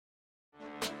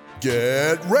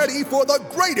Get ready for the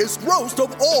greatest roast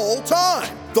of all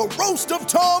time, the Roast of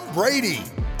Tom Brady,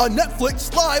 a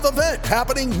Netflix live event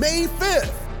happening May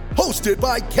 5th. Hosted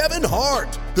by Kevin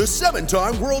Hart, the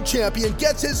 7-time world champion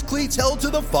gets his cleats held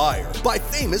to the fire by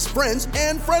famous friends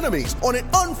and frenemies on an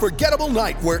unforgettable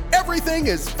night where everything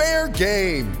is fair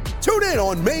game. Tune in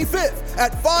on May 5th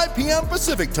at 5 p.m.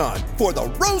 Pacific time for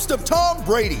the Roast of Tom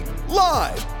Brady,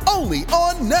 live only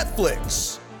on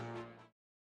Netflix.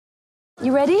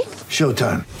 You ready?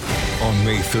 Showtime. On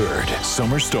May 3rd,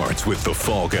 summer starts with The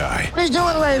Fall Guy. Let's do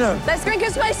it later. Let's drink a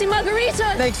spicy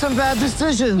margarita. Make some bad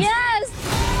decisions. Yes!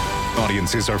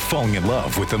 Audiences are falling in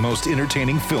love with the most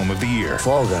entertaining film of the year.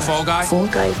 Fall Guy. Fall Guy? Fall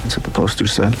Guy. That's what the poster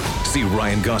said. See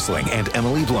Ryan Gosling and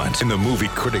Emily Blunt in the movie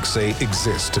critics say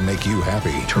exists to make you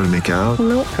happy. Trying to make it out?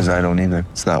 Nope. Because I don't either.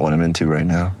 It's not what I'm into right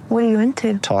now. What are you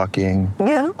into? Talking.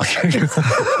 Yeah.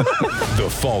 The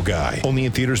Fall Guy. Only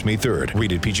in theaters May 3rd.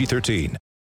 Rated PG-13.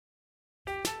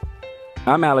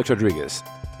 I'm Alex Rodriguez.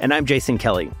 And I'm Jason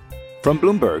Kelly. From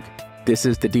Bloomberg, this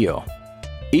is The Deal.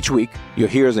 Each week, you'll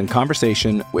hear us in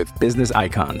conversation with business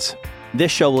icons.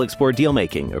 This show will explore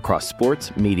deal-making across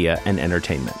sports, media, and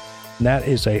entertainment. That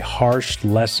is a harsh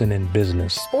lesson in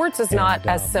business. Sports is not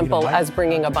as simple as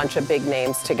bringing a bunch of big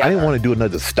names together. I didn't want to do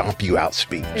another stomp you out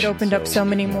speech. It opened up so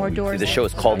many more doors. The show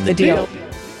is called The Deal.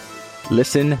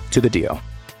 Listen to The Deal.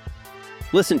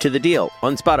 Listen to The Deal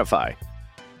on Spotify.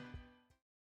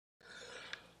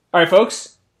 All right,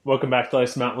 folks. Welcome back to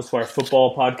Life's Mountain West Wire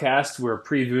Football Podcast. We're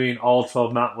previewing all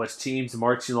 12 Mountain West teams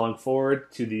marching along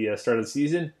forward to the start of the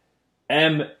season.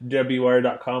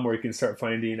 MWWire.com, where you can start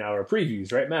finding our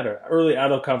previews, right, Matt? Our early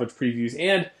adult coverage previews,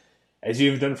 and, as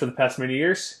you've done for the past many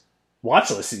years, watch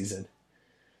list season.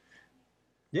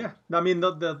 Yeah, I mean,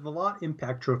 the Lot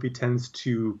Impact Trophy tends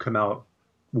to come out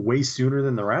way sooner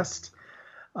than the rest.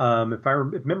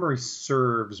 If memory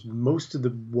serves, most of the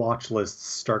watch lists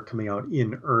start coming out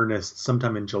in earnest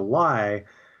sometime in July.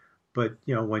 But,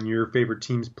 you know, when your favorite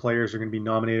team's players are going to be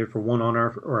nominated for one honor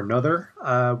or another,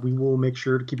 we will make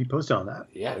sure to keep you posted on that.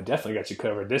 Yeah, we definitely got you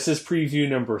covered. This is preview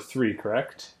number 3,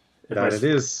 correct? That it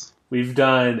is. We've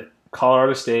done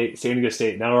Colorado State, San Diego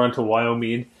State. Now we're on to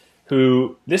Wyoming,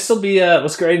 who this will be,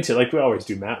 let's get right into it like we always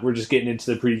do, Matt. We're just getting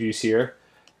into the previews here.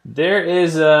 There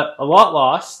is a lot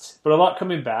lost, but a lot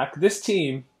coming back. This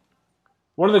team,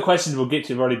 one of the questions we'll get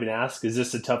to have already been asked, is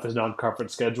this the toughest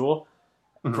non-conference schedule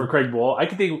for Craig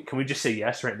Bohl? Can we just say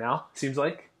yes right now, seems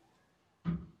like?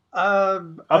 I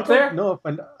don't know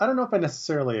if I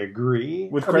necessarily agree.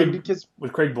 With Craig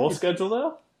Bohl's schedule,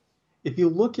 though? If you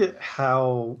look at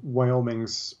how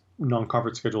Wyoming's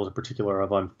non-conference schedules in particular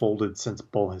have unfolded since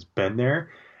Bohl has been there,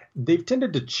 they've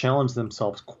tended to challenge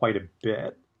themselves quite a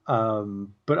bit.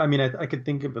 But I mean, I could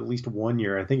think of at least one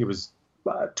year, I think it was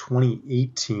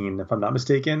 2018, if I'm not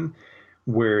mistaken,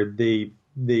 where they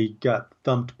got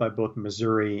thumped by both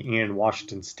Missouri and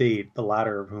Washington State, the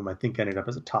latter of whom I think ended up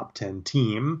as a top 10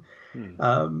 team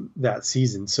that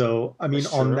season. So, I mean,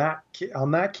 on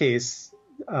that case,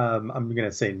 I'm going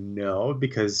to say no,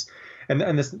 because,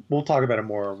 and this, we'll talk about it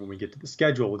more when we get to the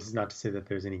schedule. This is not to say that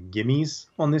there's any gimmies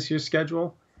on this year's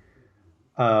schedule.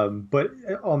 But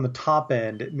on the top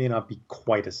end, it may not be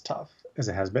quite as tough as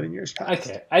it has been in years past.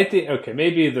 Okay,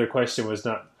 maybe the question was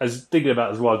not, I was thinking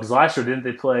about it as well, because last year, didn't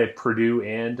they play Purdue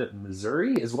and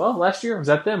Missouri as well last year? Was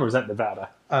that them, or was that Nevada?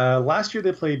 Last year,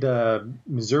 they played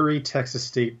Missouri, Texas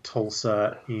State,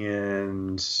 Tulsa,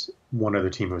 and one other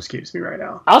team who escapes me right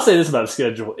now. I'll say this about the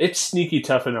schedule. It's sneaky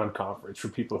tough in non-conference for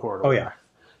people who are aware. Oh, yeah.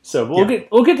 So we'll get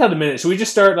to that in a minute. Should we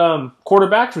just start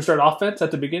quarterback? Should we start offense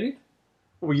at the beginning?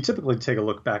 Well, you typically take a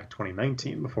look back at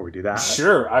 2019 before we do that.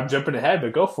 Sure, I'm jumping ahead,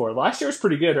 but go for it. Last year was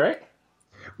pretty good, right?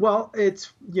 Well,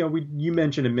 it's, you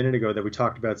mentioned a minute ago that we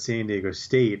talked about San Diego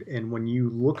State, and when you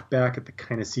look back at the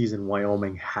kind of season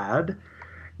Wyoming had,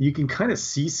 you can kind of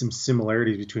see some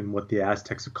similarities between what the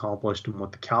Aztecs accomplished and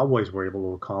what the Cowboys were able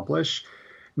to accomplish.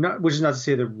 Which is not to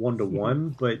say they're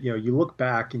one-to-one, but you look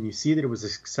back and you see that it was a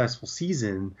successful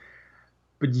season.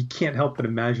 But you can't help but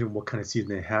imagine what kind of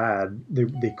season they had.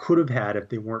 They could have had if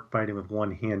they weren't fighting with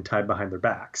one hand tied behind their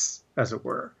backs, as it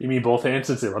were. You mean both hands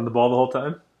since they run the ball the whole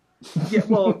time? Yeah,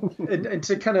 well, and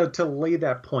to kind of to lay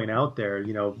that point out there,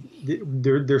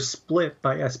 they're split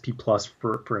by SP Plus,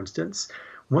 for instance.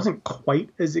 Wasn't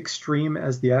quite as extreme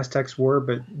as the Aztecs were,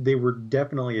 but they were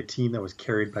definitely a team that was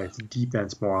carried by its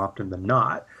defense more often than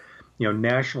not.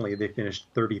 Nationally, they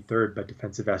finished 33rd by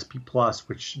defensive SP+,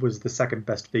 which was the second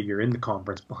best figure in the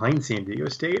conference behind San Diego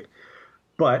State.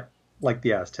 But, like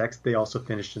the Aztecs, they also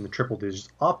finished in the triple digits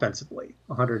offensively,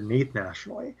 108th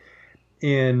nationally.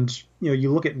 And,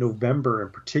 you look at November in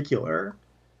particular,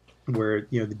 where,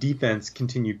 the defense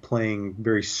continued playing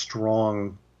very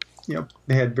strong.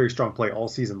 They had very strong play all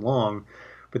season long,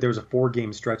 but there was a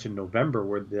 4-game stretch in November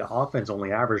where the offense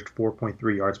only averaged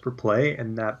 4.3 yards per play,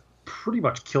 and that pretty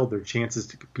much killed their chances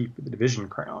to compete for the division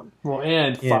crown. Well,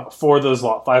 and 4 of those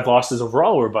 5 losses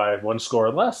overall were by 1 score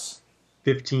or less.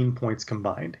 15 points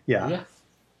combined. Yeah.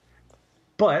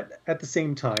 But at the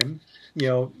same time,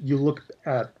 you look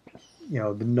at,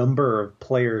 the number of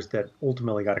players that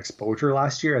ultimately got exposure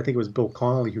last year. I think it was Bill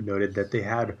Connolly who noted that they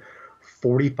had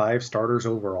 45 starters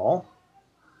overall.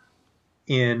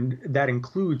 And that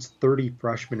includes 30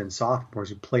 freshmen and sophomores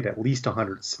who played at least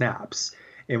 100 snaps.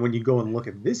 And when you go and look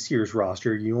at this year's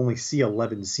roster, you only see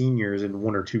 11 seniors and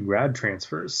 1 or 2 grad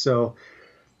transfers. So,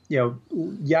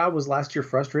 was last year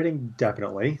frustrating?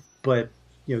 Definitely. But,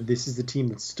 this is the team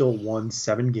that still won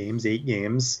 7 games, 8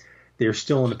 games. They're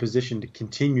still in a position to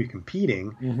continue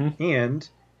competing. Mm-hmm. And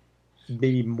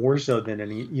maybe more so than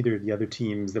either of the other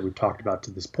teams that we've talked about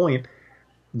to this point,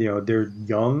 they're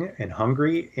young and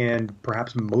hungry and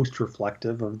perhaps most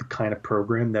reflective of the kind of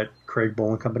program that Craig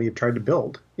Bohl and company have tried to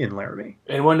build in Laramie.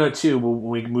 And one note, too, when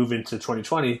we move into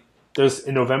 2020,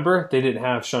 in November, they didn't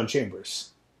have Sean Chambers.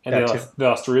 And they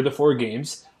lost 3 of the 4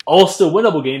 games. All still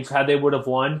winnable games had they would have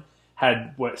won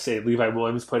had, Levi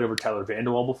Williams played over Tyler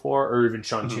Vanderwall before, or even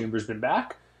Sean Chambers been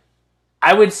back.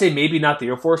 I would say maybe not the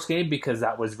Air Force game because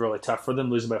that was really tough for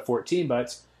them, losing by 14,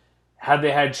 but had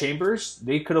they had Chambers,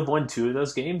 they could have won 2 of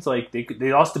those games.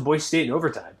 They lost to Boise State in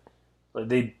overtime.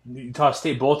 Utah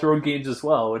State both road games as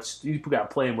well, which you got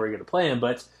to play them where you're going to play them,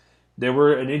 but there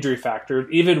were an injury factor.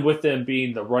 Even with them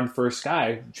being the run-first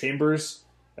guy, Chambers,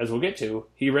 as we'll get to,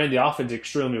 he ran the offense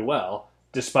extremely well,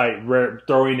 despite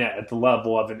throwing it at the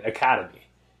level of an academy.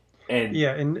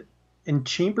 And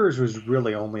Chambers was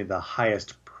really only the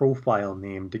highest profile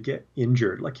name to get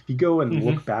injured. If you go and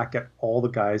look back at all the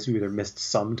guys who either missed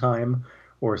some time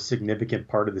or a significant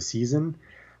part of the season,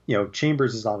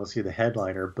 Chambers is obviously the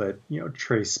headliner, but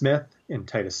Trey Smith and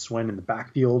Titus Swen in the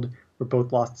backfield were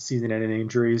both lost to season-ending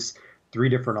injuries. 3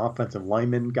 different offensive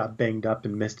linemen got banged up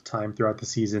and missed time throughout the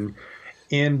season.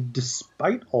 And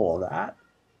despite all of that,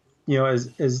 they were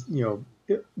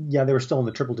still in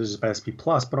the triple digits by SP+,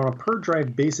 but on a per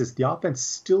drive basis, the offense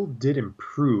still did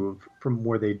improve from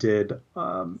where they did,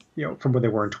 from where they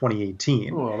were in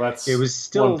 2018. Well, it was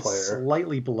still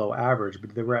slightly below average,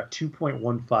 but they were at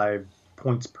 2.15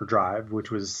 points per drive,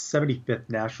 which was 75th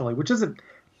nationally, which isn't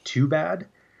too bad.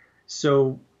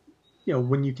 So,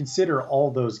 when you consider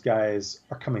all those guys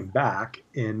are coming back,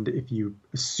 and if you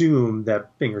assume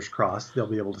that, fingers crossed, they'll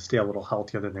be able to stay a little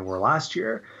healthier than they were last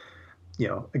year,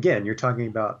 again, you're talking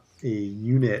about a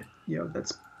unit,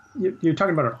 you're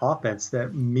talking about an offense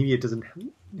that maybe it doesn't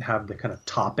have the kind of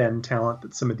top end talent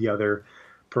that some of the other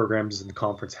programs in the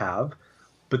conference have,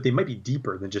 but they might be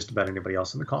deeper than just about anybody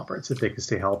else in the conference if they can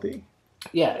stay healthy.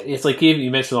 Yeah, it's like even you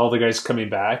mentioned all the guys coming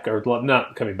back, or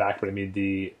not coming back, but I mean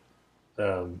the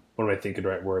what am I thinking the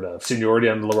right word of? Seniority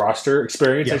on the roster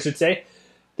experience, I should say.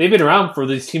 They've been around for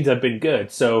these teams that have been good.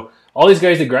 So all these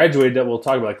guys that graduated that we'll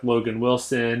talk about, like Logan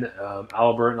Wilson,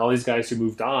 Albert, and all these guys who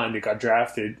moved on, they got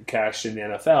drafted, cashed in the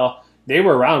NFL, they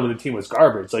were around when the team was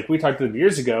garbage. We talked to them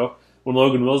years ago when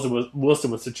Logan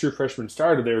Wilson was the true freshman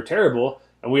starter. They were terrible,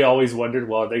 and we always wondered,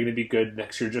 well, are they going to be good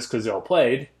next year just because they all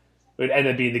played? It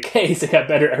ended up being the case. They got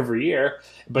better every year.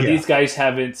 But these guys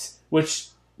haven't, which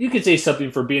you could say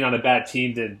something for being on a bad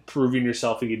team than proving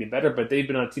yourself and getting better, but they've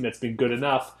been on a team that's been good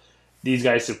enough. These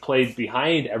guys have played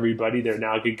behind everybody. They're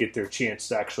now going to get their chance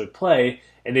to actually play,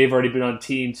 and they've already been on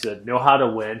teams that know how to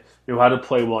win, know how to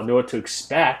play well, know what to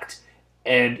expect.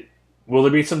 And will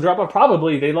there be some drop-off?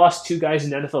 Probably. They lost 2 guys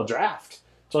in the NFL draft.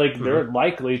 So they're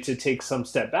likely to take some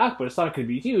step back, but it's not going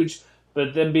to be huge.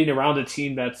 But them being around a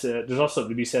team that's there's also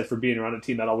something to be said for being around a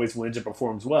team that always wins and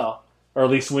performs well, or at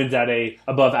least wins at a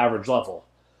above average level.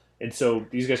 And so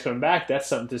these guys coming back, that's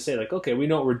something to say, okay, we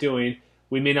know what we're doing.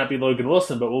 We may not be Logan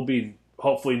Wilson, but we'll be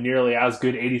hopefully nearly as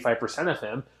good, 85% of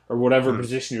him, or whatever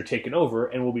position you're taking over,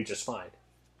 and we'll be just fine.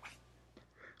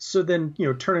 So then,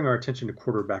 turning our attention to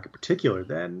quarterback in particular,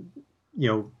 then,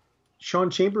 Sean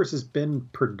Chambers has been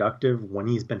productive when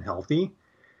he's been healthy.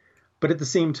 But at the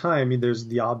same time, there's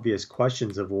the obvious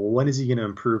questions of, well, when is he going to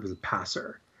improve as a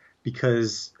passer?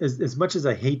 Because as much as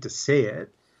I hate to say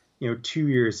it, 2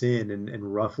 years in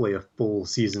and roughly a full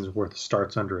season's worth of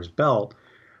starts under his belt,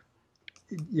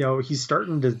 he's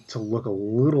starting to look a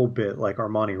little bit like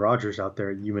Armani Rogers out there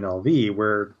at UNLV,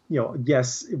 where,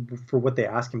 yes, for what they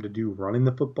ask him to do running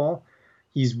the football,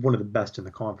 he's one of the best in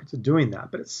the conference at doing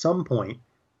that. But at some point,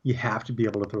 you have to be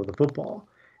able to throw the football.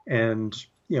 And,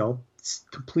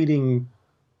 completing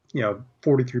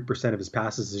 43% of his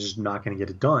passes is just not going to get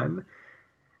it done.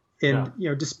 And,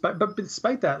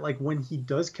 despite that, like when he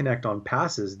does connect on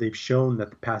passes, they've shown that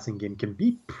the passing game can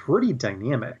be pretty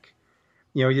dynamic.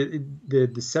 The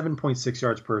 7.6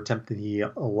 yards per attempt that he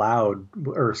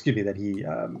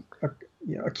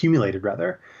accumulated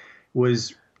rather,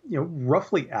 was,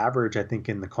 roughly average, I think,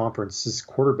 in the conference's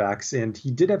quarterbacks. And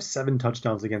he did have 7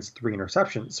 touchdowns against 3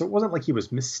 interceptions. So it wasn't like he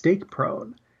was mistake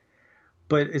prone,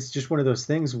 but it's just one of those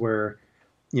things where,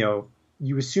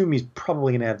 you assume he's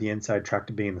probably going to have the inside track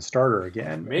to being the starter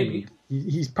again. Maybe.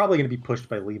 He's probably going to be pushed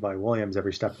by Levi Williams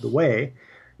every step of the way,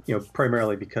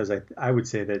 primarily because I would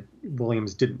say that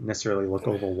Williams didn't necessarily look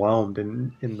overwhelmed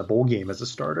in the bowl game as a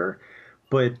starter.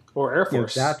 Or Air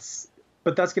Force.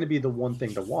 That's going to be the one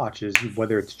thing to watch, is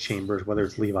whether it's Chambers, whether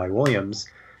it's Levi Williams,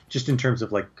 just in terms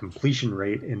of like completion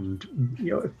rate and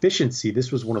efficiency.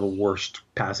 This was one of the worst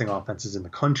passing offenses in the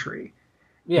country.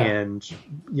 Yeah. And,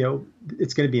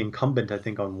 it's going to be incumbent, I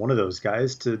think, on one of those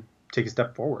guys to take a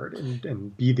step forward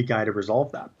and be the guy to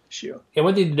resolve that issue. And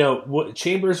one thing to note,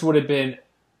 Chambers would have been,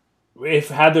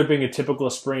 had there been a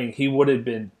typical spring, he would have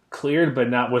been cleared,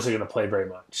 but wasn't going to play very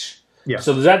much. Yeah.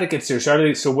 So there's that to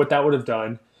consider. So what that would have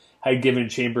done, had given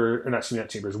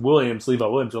Levi Williams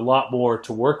a lot more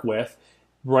to work with,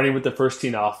 running with the first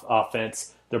team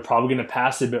offense. They're probably going to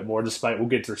pass a bit more, despite we'll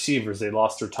get to receivers. They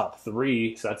lost their top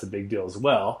 3, so that's a big deal as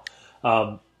well.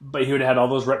 But he would have had all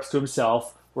those reps to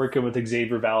himself, working with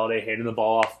Xavier Valade, handing the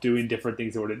ball off, doing different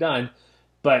things they would have done.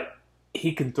 But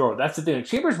he can throw. That's the thing.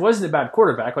 Chambers wasn't a bad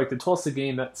quarterback. Like the Tulsa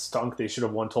game, that stunk. They should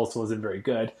have won. Tulsa wasn't very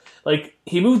good. Like,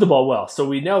 he moved the ball well, so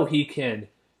we know he can.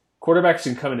 Quarterbacks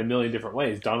can come in a million different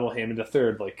ways. Donald Hammond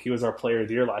III, like, he was our player of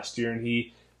the year last year, and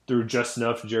he threw just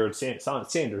enough to Jared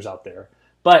Sanders out there.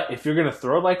 But if you're going to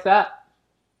throw like that,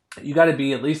 you got to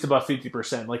be at least about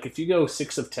 50%. Like, if you go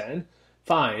 6 of 10,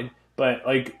 fine. But,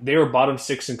 like, they were bottom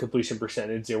 6 in completion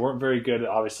percentage. They weren't very good at,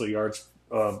 obviously, yards.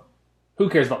 Who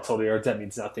cares about total yards? That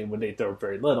means nothing when they throw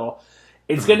very little.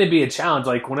 It's going to be a challenge.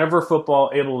 Like, whenever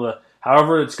football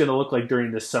however it's going to look like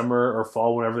during the summer or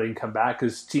fall, whenever they can come back,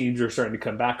 because teams are starting to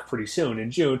come back pretty soon in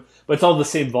June. But it's all the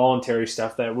same voluntary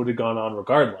stuff that would have gone on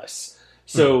regardless.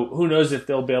 So who knows if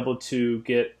they'll be able to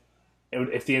get,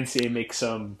 if the NCAA makes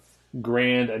some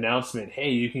grand announcement, hey,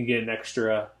 you can get an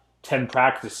extra 10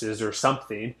 practices or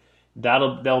something,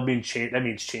 that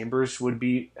means Chambers would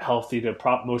be healthy to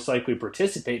most likely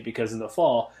participate, because in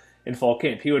fall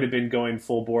camp he would have been going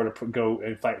full bore to go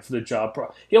and fight for the job.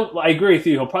 I agree with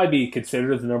you. He'll probably be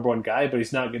considered the number 1 guy, but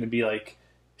he's not going to be like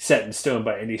set in stone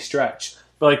by any stretch.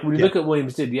 But like when you look at what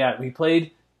Williams did, he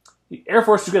played. Air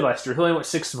Force was good last year. He only went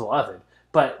 6 of 11.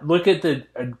 But look at the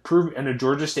improvement in a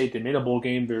Georgia State. They made a bowl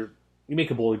game. You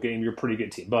make a bowl game, you're a pretty good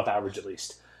team, above average at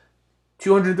least.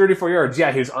 234 yards.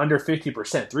 Yeah, he was under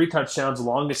 50%. 3 touchdowns,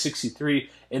 longest 63.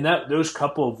 In those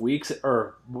couple of weeks,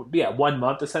 1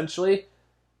 month essentially,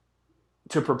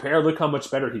 to prepare, look how much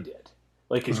better he did.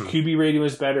 Like, his QB rating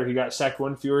was better. He got sacked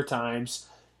 1 fewer times.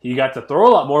 He got to throw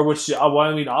a lot more, which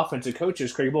Wyoming offensive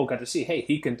coaches, Craig Bowl, got to see, hey,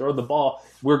 he can throw the ball.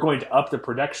 We're going to up the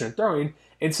production of throwing.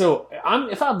 And so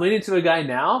if I'm leaning to a guy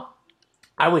now,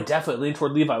 I would definitely lean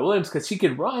toward Levi Williams, because he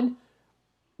could run.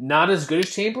 Not as good as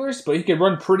Chambers, but he could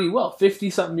run pretty well.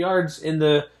 50-something yards in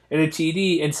a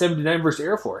TD and 79 versus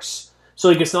Air Force. So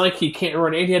like, it's not like he can't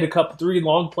run. And he had 3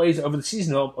 long plays over the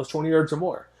season, almost 20 yards or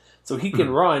more. So he can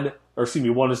run, or excuse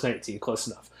me, 1 is 19, close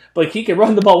enough. But like, he can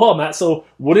run the ball well, Matt. So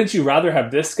wouldn't you rather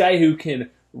have this guy who can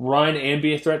run and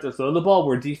be a threat to throw the ball,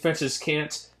 where defenses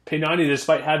can't pin on you,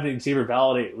 despite having Xavier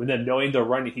Valade, and then knowing they're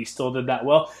running, he still did that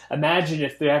well? Imagine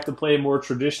if they have to play a more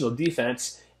traditional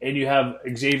defense, and you have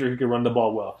Xavier who can run the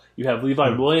ball well. You have Levi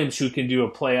Williams who can do a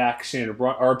play action,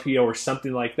 RPO, or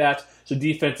something like that, so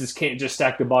defenses can't just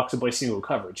stack the box and play single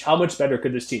coverage. How much better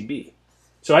could this team be?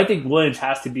 So I think Williams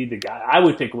has to be the guy. I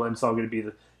would pick Williams. So I'm going to be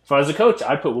if I was a coach,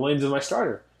 I'd put Williams as my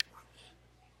starter.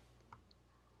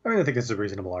 I mean, I think it's a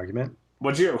reasonable argument. Who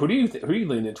are you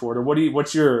leaning toward, or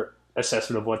what's your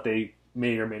assessment of what they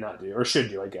may or may not do, or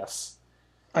should do, I guess?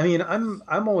 I mean, I'm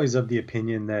always of the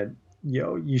opinion that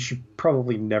you should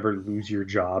probably never lose your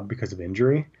job because of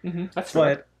injury. That's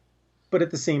right. But at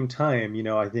the same time,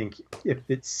 I think if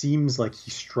it seems like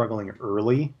he's struggling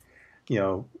early,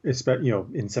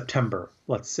 in September,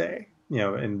 let's say,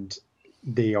 and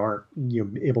they aren't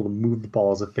able to move the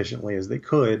ball as efficiently as they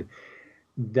could,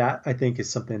 that I think is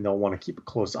something they'll want to keep a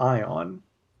close eye on,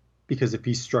 because if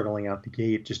he's struggling out the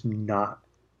gate, just not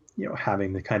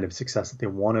having the kind of success that they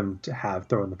want him to have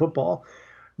throwing the football,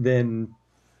 then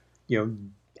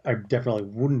I definitely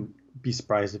wouldn't be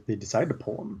surprised if they decide to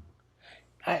pull him.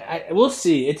 I will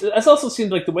see. It also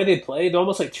seems like the way they play, they're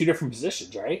almost like 2 different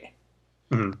positions, right?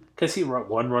 because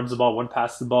one runs the ball, one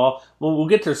passes the ball. Well, we'll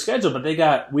get to their schedule, but they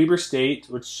got Weber State,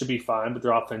 which should be fine, but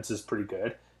their offense is pretty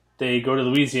good. They go to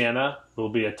Louisiana, will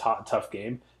be a tough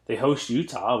game. They host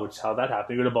Utah, which how that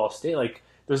happened. They go to Ball State. Like,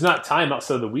 there's not time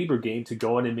outside of the Weber game to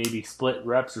go in and maybe split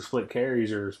reps or split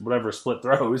carries or whatever, split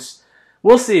throws.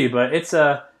 We'll see, but it's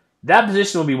that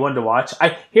position will be one to watch.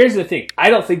 Here's the thing. I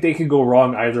don't think they can go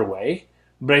wrong either way,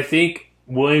 but I think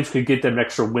Williams could get them an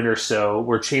extra win or so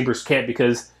where Chambers can't,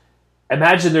 because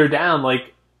imagine they're down,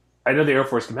 like, I know the Air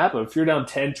Force can happen. If you're down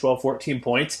 10, 12, 14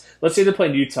 points, let's say they're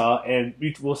playing Utah, and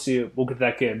we'll see. We'll get to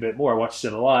that game a bit more. I watched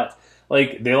it a lot.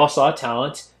 Like, they lost a lot of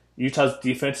talent. Utah's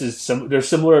defense is they're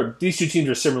similar. These two teams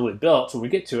are similarly built. So when we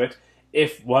get to it,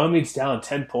 if Wyoming's down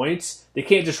 10 points, they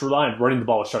can't just rely on running the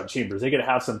ball with Sean Chambers. They got to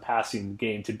have some passing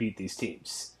game to beat these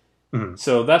teams.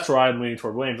 So that's where I'm leaning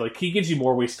toward Williams. Like, he gives you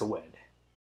more ways to win.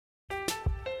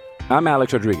 I'm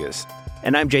Alex Rodriguez.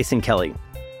 And I'm Jason Kelly.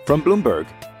 From Bloomberg,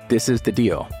 this is The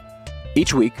Deal.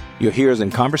 Each week, you'll hear us in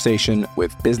conversation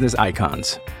with business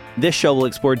icons. This show will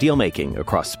explore deal-making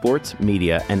across sports,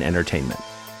 media, and entertainment.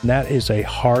 That is a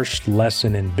harsh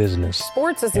lesson in business.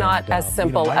 Sports is not as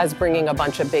simple as bringing a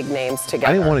bunch of big names together.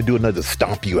 I didn't want to do another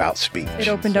stomp you out speech. It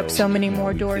opened up so many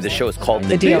more doors. The show is called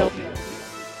The Deal.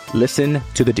 Listen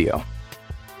to The Deal.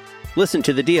 Listen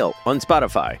to The Deal on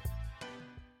Spotify.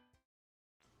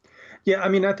 Yeah, I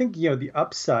mean, I think, the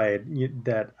upside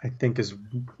that I think is,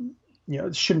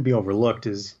 it shouldn't be overlooked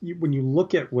is when you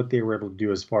look at what they were able to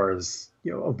do as far as,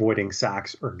 avoiding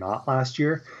sacks or not last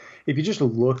year. If you just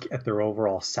look at their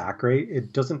overall sack rate,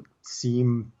 it doesn't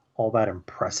seem all that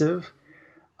impressive.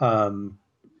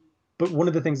 But one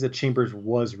of the things that Chambers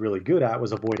was really good at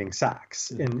was avoiding sacks.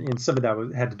 And some of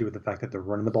that had to do with the fact that they're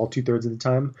running the ball 2/3 of the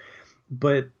time.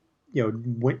 But,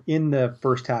 in the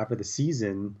first half of the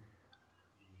season,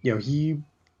 he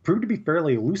proved to be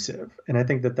fairly elusive. And I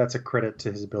think that that's a credit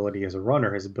to his ability as a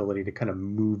runner, his ability to kind of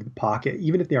move the pocket,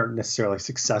 even if they aren't necessarily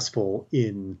successful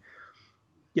in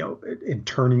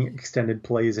turning extended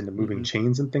plays into moving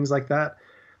chains and things like that.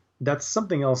 That's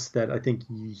something else that I think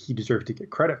he deserved to get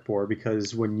credit for,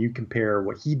 because when you compare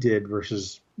what he did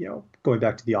versus, going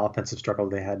back to the offensive struggle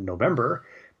they had in November,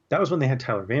 that was when they had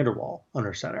Tyler Vanderwall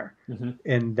under center.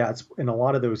 And and a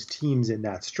lot of those teams in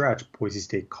that stretch, Boise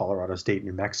State, Colorado State,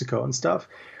 New Mexico and stuff,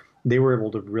 they were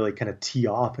able to really kind of tee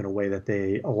off in a way that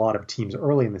a lot of teams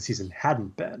early in the season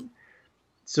hadn't been.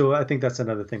 So I think that's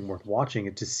another thing worth watching,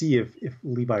 and to see if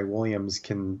Levi Williams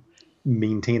can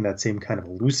maintain that same kind of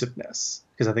elusiveness,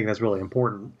 because I think that's really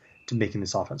important to making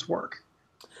this offense work.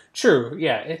 True.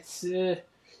 Yeah, it's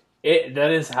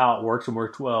that is how it works and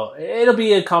worked well. It'll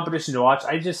be a competition to watch.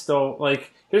 I just don't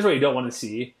here's what you don't want to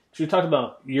see. We talked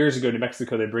about years ago, New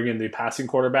Mexico, they bring in the passing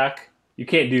quarterback. You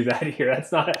can't do that here.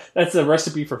 That's a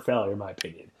recipe for failure, in my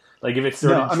opinion. Like, if it's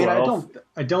 30-12.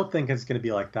 I don't think it's going to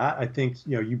be like that. I think,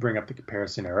 you bring up the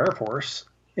comparison to Air Force,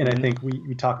 and I think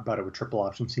we talk about it with triple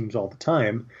option teams all the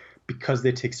time. Because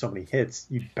they take so many hits,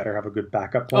 you better have a good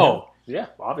backup plan. Oh, yeah,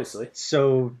 obviously.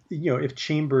 So, if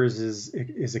Chambers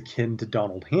is akin to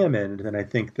Donald Hammond, then I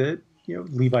think that,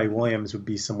 Levi Williams would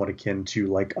be somewhat akin to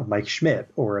like a Mike Schmidt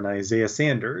or an Isaiah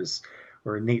Sanders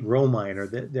or a Nate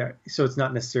Romine. So it's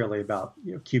not necessarily about,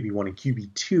 QB1 and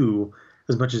QB2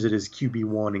 as much as it is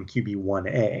QB1 and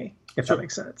QB1A, if that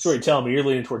makes sense. So you're telling me you're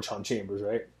leaning toward Sean Chambers,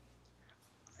 right?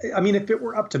 I mean, if it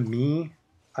were up to me,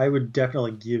 I would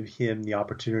definitely give him the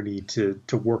opportunity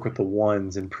to work with the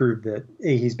ones and prove that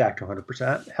he's back to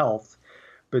 100% health,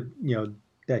 but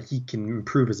that he can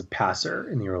improve as a passer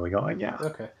in the early going. Yeah.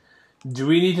 Okay. Do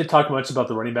we need to talk much about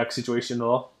the running back situation at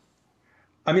all?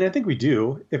 I mean, I think we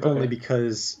do, if only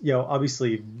because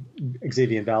obviously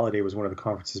Xavier Valade was one of the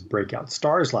conference's breakout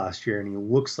stars last year, and he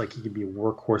looks like he could be a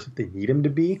workhorse if they need him to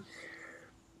be.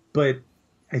 But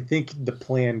I think the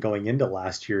plan going into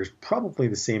last year is probably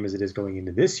the same as it is going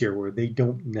into this year, where they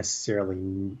don't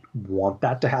necessarily want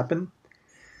that to happen.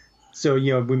 So,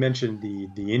 we mentioned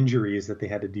the injuries that they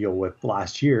had to deal with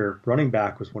last year. Running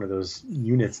back was one of those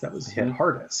units that was hit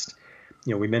hardest.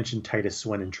 We mentioned Titus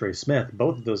Swen and Trey Smith.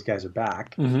 Both of those guys are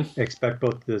back. I expect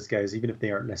both of those guys, even if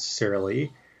they aren't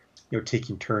necessarily,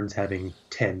 taking turns having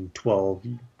 10, 12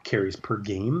 carries per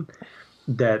game,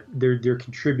 that they're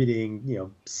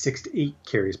contributing, 6 to 8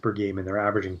 carries per game, and they're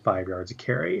averaging 5 yards a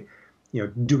carry,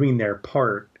 doing their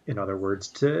part, in other words,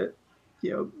 to,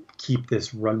 keep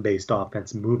this run-based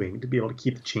offense moving, to be able to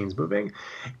keep the chains moving.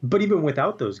 But even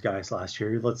without those guys last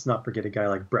year, let's not forget a guy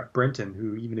like Brett Brenton,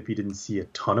 who, even if he didn't see a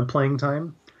ton of playing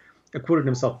time, acquitted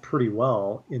himself pretty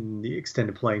well in the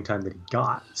extended playing time that he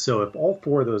got. So if all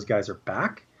 4 of those guys are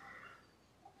back,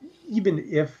 even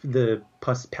if the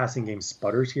passing game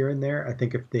sputters here and there, I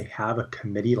think if they have a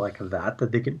committee like that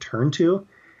they can turn to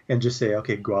and just say,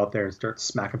 okay, go out there and start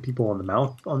smacking people in the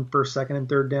mouth on first, second, and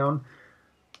third down,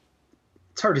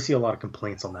 it's hard to see a lot of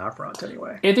complaints on that front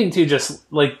anyway. I think too, just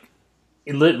like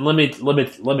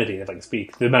limiting, if I can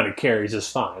speak, the amount of carries is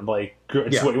fine. Like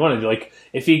it's what you want to do. Like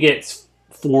if he gets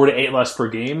 4 to 8 less per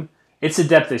game, it's a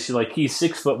depth issue. Like he's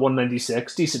 6 foot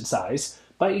 196, decent size,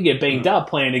 but you get banged up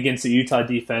playing against the Utah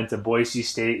defense, and Boise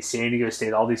State, San Diego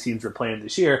State, all these teams are playing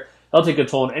this year. They'll take a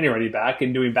toll on any running back,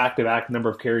 and doing back-to-back number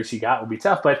of carries he got will be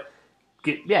tough. But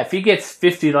if he gets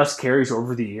 50 less carries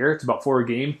over the year, it's about 4 a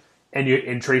game,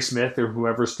 and Trey Smith or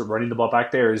whoever's running the ball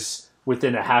back there is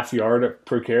within a half yard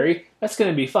per carry, that's going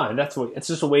to be fine. It's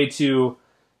just a way to,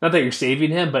 not that you're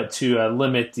saving him, but to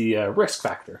limit the risk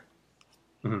factor.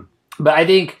 Mm-hmm. But I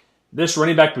think this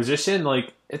running back position,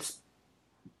 like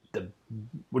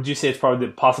would you say it's probably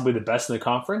possibly the best in the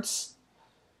conference?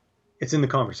 It's in the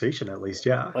conversation at least,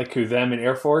 yeah. Like who, them and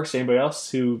Air Force? Anybody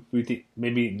else who we think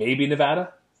maybe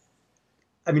Nevada?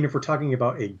 I mean, if we're talking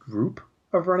about a group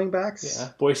of running backs, yeah,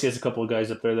 Boise has a couple of guys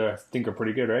up there that I think are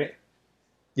pretty good, right?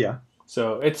 Yeah.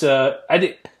 So it's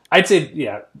I'd say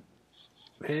yeah.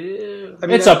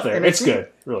 It's up there. It's good,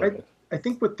 really good. I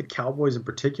think with the Cowboys in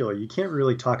particular, you can't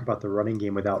really talk about the running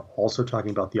game without also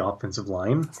talking about the offensive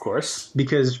line. Of course.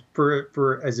 Because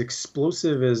for as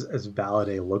explosive as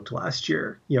Valladay looked last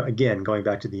year, again, going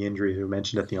back to the injury we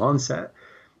mentioned at the onset,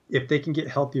 if they can get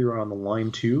healthier on the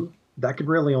line too, that could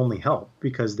really only help,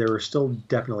 because there are still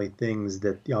definitely things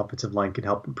that the offensive line can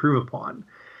help improve upon.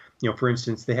 For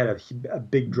instance, they had a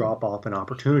big drop-off in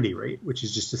opportunity rate, which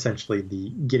is just essentially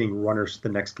the getting runners to the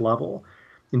next level.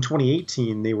 In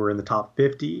 2018, they were in the top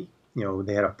 50.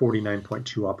 They had a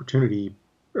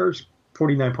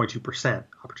 49.2%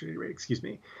 opportunity rate, excuse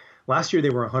me. Last year, they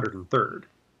were 103rd.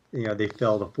 They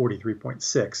fell to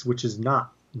 43.6, which is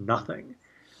not nothing.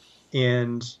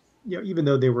 And, even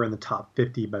though they were in the top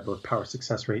 50 by both power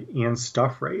success rate and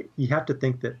stuff rate, you have to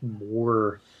think that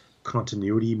more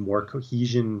continuity, more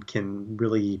cohesion can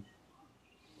really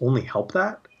only help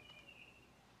that.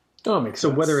 Oh, makes so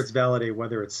sense. Whether it's Valladay,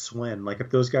 whether it's Swin, like if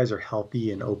those guys are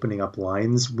healthy and opening up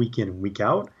lines week in and week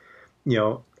out,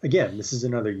 again, this is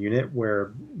another unit where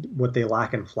what they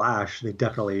lack in flash, they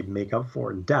definitely make up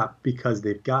for in depth, because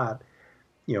they've got,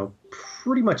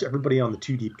 pretty much everybody on the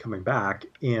 2 deep coming back.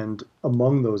 And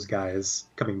among those guys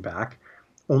coming back,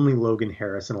 only Logan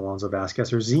Harris and Alonzo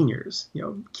Vasquez are seniors.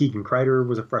 Keegan Kreider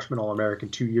was a freshman All-American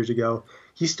 2 years ago.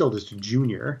 He's still just a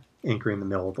junior anchoring the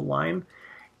middle of the line.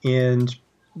 And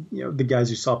the guys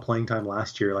who saw playing time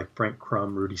last year, like Frank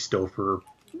Crum, Rudy Stouffer,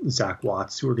 Zach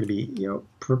Watts, who are going to be,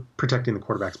 protecting the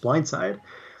quarterback's blind side,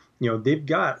 they've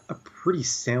got a pretty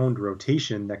sound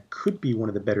rotation that could be one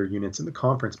of the better units in the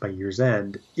conference by year's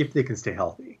end if they can stay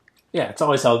healthy. Yeah, it's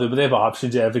always healthy, but they have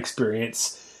options, they have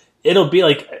experience. It'll be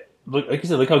like you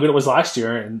said, look how good it was last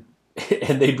year, and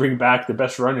they bring back the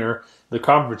best runner the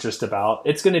conference just about.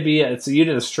 It's going to be it's a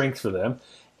unit of strength for them.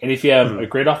 And if you have a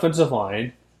great offensive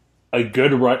line, a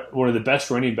good one of the best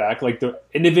running back, like the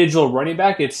individual running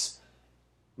back, it's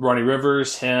Ronnie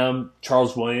Rivers, him,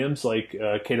 Charles Williams, like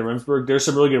Caden Remsburg. There's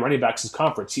some really good running backs in this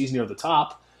conference. He's near the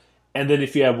top. And then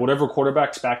if you have whatever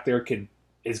quarterbacks back there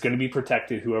is going to be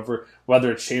protected,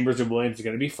 whether it's Chambers or Williams, is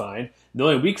going to be fine. The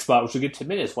only weak spot, which we'll get to in a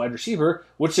minute, is wide receiver,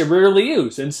 which they rarely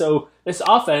use. And so this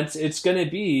offense, it's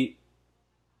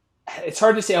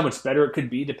hard to say how much better it could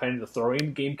be depending on the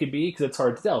throwing game could be, because it's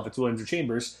hard to tell if it's Williams or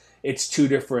Chambers. It's 2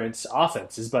 different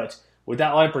offenses, but with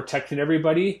that line protecting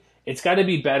everybody, it's got to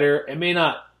be better. It may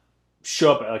not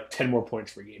show up at like 10 more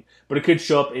points per game, but it could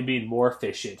show up in being more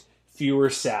efficient, fewer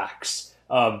sacks,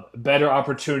 better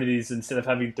opportunities. Instead of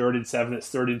having 3rd and 7,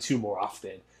 it's 3rd and 2 more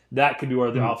often. That could be where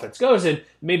the offense goes, and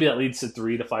maybe that leads to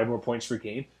 3 to 5 more points per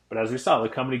game. But as we saw,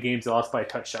 like how many games they lost by a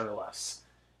touchdown or less.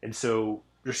 And so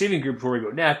receiving group before we go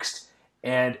next,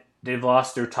 and they've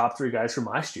lost their top 3 guys from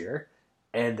last year,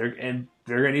 and they're going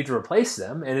to need to replace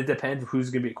them, and it depends who's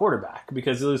going to be a quarterback,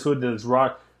 because there's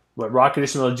Rocket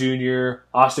Ismail Jr.,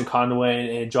 Austin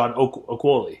Conway, and John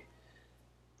Okwoli.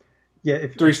 Yeah,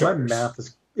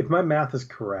 if my math is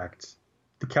correct,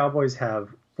 the Cowboys have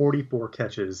 44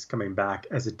 catches coming back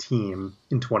as a team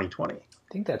in 2020.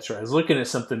 I think that's right. I was looking at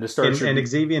something to start. And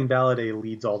Xavier Valladay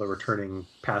leads all the returning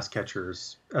pass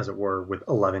catchers, as it were, with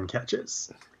 11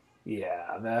 catches.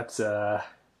 Yeah, that's...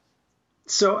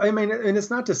 So, I mean, and it's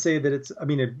not to say that it's... I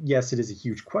mean, yes, it is a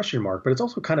huge question mark, but it's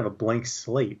also kind of a blank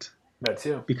slate. That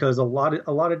too. Because a lot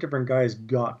of different guys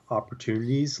got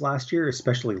opportunities last year,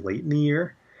 especially late in the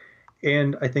year.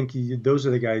 And I think those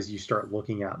are the guys you start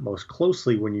looking at most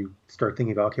closely when you start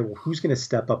thinking about, okay, well, who's going to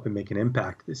step up and make an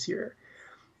impact this year?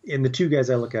 And the two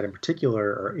guys I look at in particular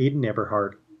are Aiden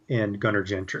Eberhardt and Gunnar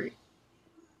Gentry.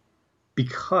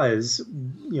 Because,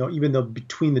 even though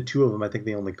between the two of them, I think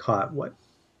they only caught,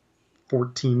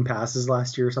 14 passes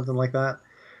last year or something like that.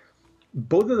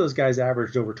 Both of those guys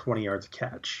averaged over 20 yards a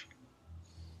catch.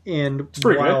 And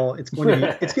while it's going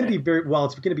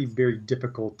to be very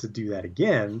difficult to do that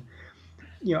again,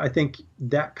 I think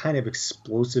that kind of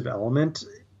explosive element,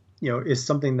 is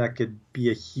something that could be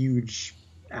a huge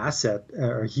asset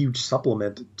or a huge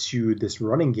supplement to this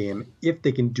running game if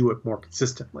they can do it more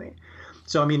consistently.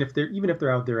 So, I mean, if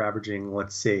they're out there averaging,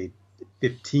 let's say,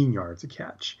 15 yards a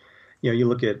catch, you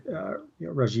look at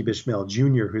Rajib Ishmael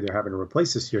Jr., who they're having to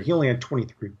replace this year. He only had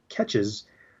 23 catches,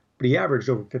 but he averaged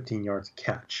over 15 yards a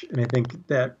catch. And I think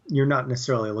that you're not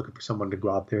necessarily looking for someone to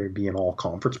go out there and be an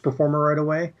all-conference performer right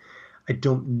away. I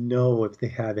don't know if they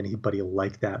have anybody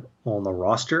like that on the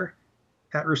roster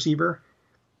at receiver.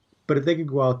 But if they could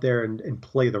go out there and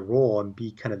play the role and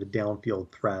be kind of the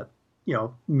downfield threat,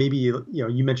 maybe,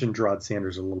 you mentioned Gerard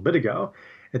Sanders a little bit ago.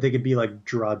 If they could be like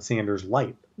Gerard Sanders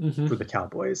light for the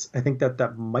Cowboys, I think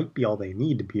that might be all they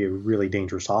need to be a really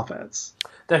dangerous offense.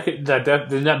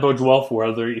 That bodes well for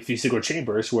if you stick with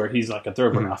Chambers, where he's not going to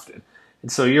throw very often.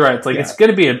 And so you're right. It's it's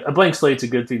going to be a blank slate's a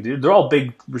good thing to do. They're all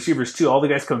big receivers too. All the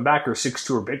guys coming back are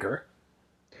 6'2" or bigger.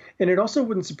 And it also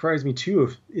wouldn't surprise me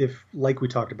too if like we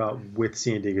talked about with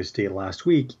San Diego State last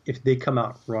week, if they come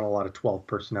out and run a lot of 12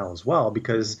 personnel as well,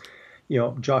 because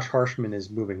Josh Harshman is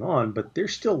moving on, but they're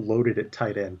still loaded at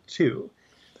tight end too.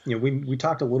 We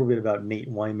talked a little bit about Nate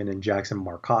Wyman and Jackson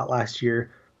Marcotte last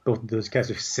year. Both of those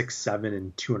guys are 6'7"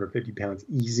 and 250 pounds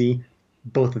easy.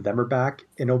 Both of them are back.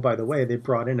 And oh, by the way, they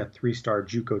brought in a 3-star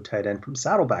JUCO tight end from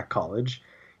Saddleback College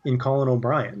in Colin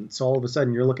O'Brien. So all of a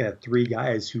sudden you're looking at 3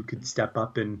 guys who could step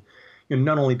up and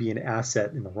not only be an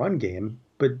asset in the run game,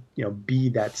 but be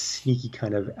that sneaky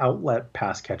kind of outlet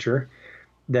pass catcher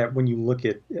that when you look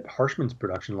at Harshman's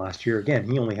production last year, again,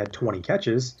 he only had 20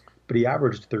 catches, but he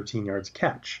averaged 13 yards a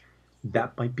catch.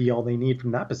 That might be all they need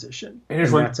from that position. And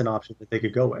that's an option that they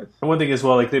could go with. And one thing as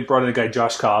well, they brought in a guy,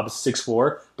 Josh Cobb,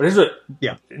 6'4", but here's what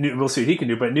we'll see what he can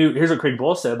do. But here's what Craig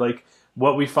Bull said,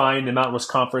 what we find in Mountain West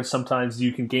Conference, sometimes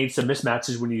you can gain some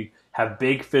mismatches when you have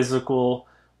big physical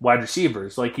wide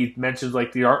receivers. Like he mentions,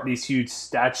 these huge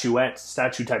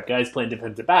statue-type guys playing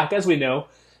defensive back. As we know,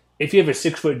 if you have a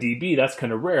 6-foot DB, that's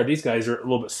kind of rare. These guys are a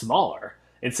little bit smaller.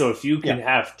 And so if you can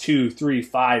have 2, 3,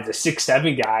 5, the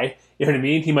 6'7" guy, you know what I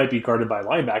mean? He might be guarded by a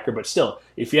linebacker, but still,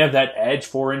 if you have that edge,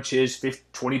 4 inches,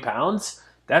 20 pounds,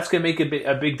 that's going to make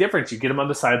a big difference. You get him on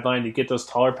the sideline, you get those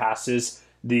taller passes,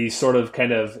 the sort of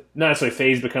kind of, not necessarily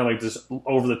phase, but kind of like this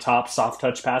over-the-top soft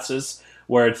touch passes,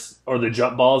 or the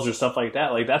jump balls or stuff like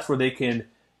that. That's where they can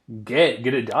get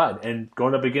it done. And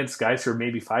going up against guys who are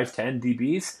maybe 5'10"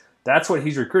 DBs, that's what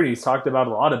he's recruiting. He's talked about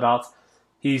a lot about.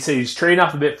 He said he's trading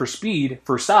off a bit for speed,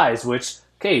 for size, which,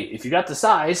 okay, if you got the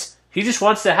size, he just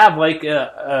wants to have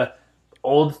not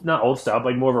old style,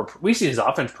 but more of we see his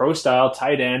offense pro style,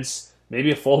 tight ends,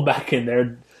 maybe a fullback in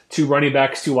there, 2 running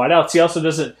backs, 2 wideouts. He also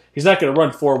he's not going to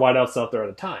run 4 wideouts out there at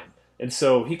a time. And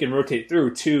so he can rotate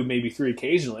through 2, maybe 3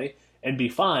 occasionally and be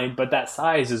fine, but that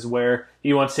size is where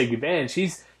he wants to take advantage.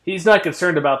 He's not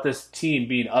concerned about this team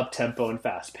being up-tempo and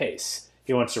fast-paced.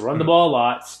 He wants to run the ball a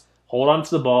lot, hold on to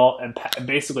the ball, and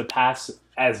basically pass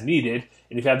as needed.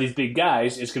 And if you have these big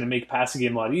guys, it's going to make passing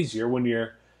game a lot easier when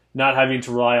you're not having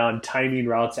to rely on timing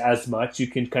routes as much. You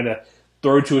can kind of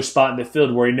throw to a spot in the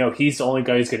field where he's the only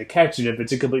guy who's going to catch it. If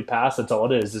it's a complete pass, that's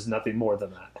all it is. There's nothing more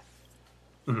than that.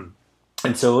 Mm-hmm.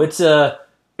 And so it's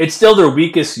still their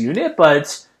weakest unit,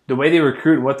 but the way they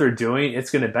recruit and what they're doing, it's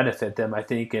going to benefit them, I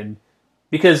think. And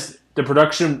because the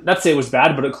production, not to say it was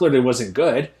bad, but it clearly wasn't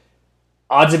good,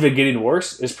 odds of it getting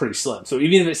worse is pretty slim. So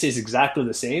even if it stays exactly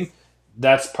the same,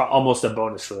 that's almost a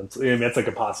bonus for them. I mean, that's like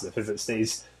a positive if it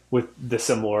stays with the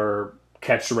similar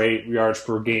catch rate, yards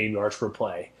per game, yards per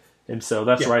play. And so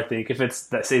that's where I think if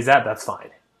that stays that's fine.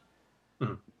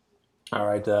 Mm-hmm. All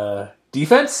right,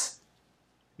 defense?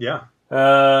 Yeah. What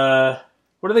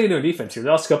are they going to do in defense here? They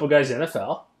lost a couple guys in the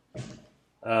NFL.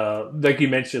 Like you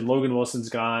mentioned, Logan Wilson's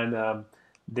gone.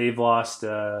 They've lost...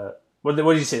 What did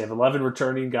you say? They have 11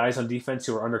 returning guys on defense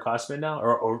who are underclassmen now,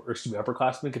 or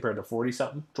upperclassmen compared to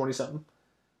 40-something, 20-something?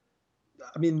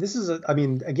 I mean, this is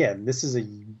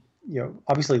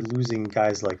obviously losing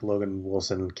guys like Logan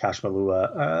Wilson, Cash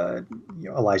Malua,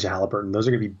 Elijah Halliburton. Those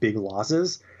are going to be big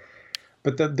losses.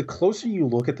 But the closer you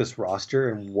look at this roster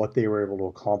and what they were able to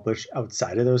accomplish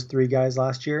outside of those 3 guys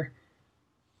last year,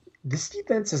 this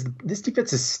defense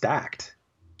is stacked.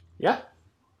 Yeah,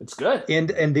 it's good. And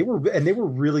they were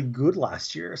really good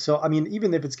last year. So I mean,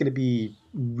 even if it's going to be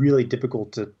really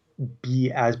difficult to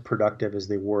be as productive as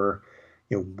they were,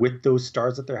 with those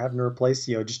stars that they're having to replace,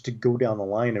 just to go down the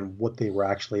line and what they were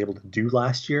actually able to do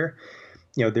last year,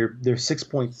 their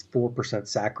 6.4%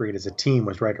 sack rate as a team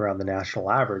was right around the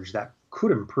national average. That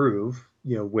could improve,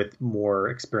 with more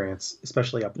experience,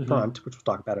 especially up front, which we'll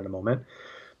talk about in a moment.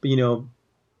 But,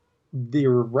 they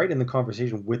were right in the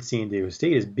conversation with San Diego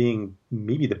State as being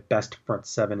maybe the best front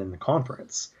seven in the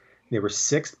conference. They were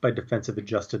 6th by defensive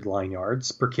adjusted line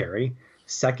yards per carry,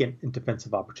 2nd in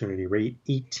defensive opportunity rate,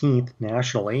 18th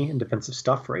nationally in defensive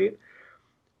stuff rate.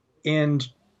 And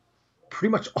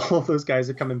pretty much all of those guys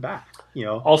are coming back.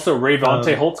 Also,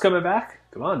 Rayvonte Holt's coming back.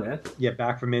 Come on, man. Yeah,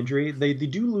 back from injury. They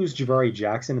do lose Javari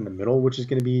Jackson in the middle, which is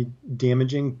going to be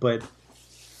damaging. But,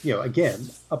 again,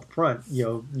 up front,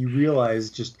 you realize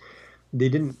just they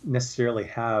didn't necessarily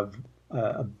have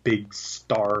a big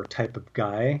star type of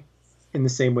guy in the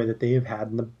same way that they have had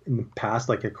in the past,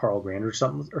 like a Carl Grant or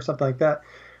something like that.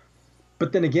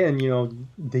 But then again,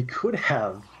 they could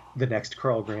have the next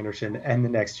Carl Granderson and the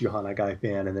next Johanna Guy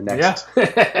fan and the next,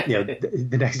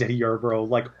 the next Eddie Yarbrough,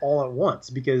 like all at once.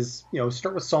 Because,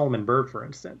 start with Solomon Byrd, for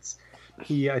instance.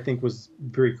 He, I think, was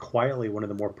very quietly one of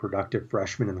the more productive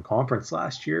freshmen in the conference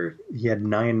last year. He had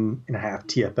 9.5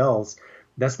 TFLs.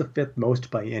 That's the 5th most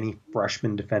by any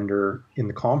freshman defender in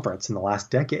the conference in the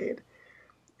last decade.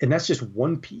 And that's just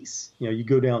one piece. You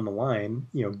go down the line,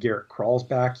 Garrett Kral's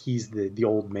back. He's the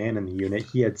old man in the unit.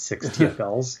 He had 6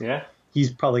 TFLs. Yeah. He's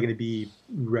probably going to be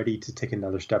ready to take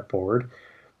another step forward.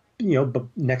 But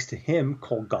next to him,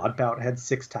 Cole Godbout had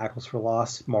 6 tackles for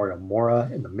loss. Mario Mora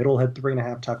in the middle had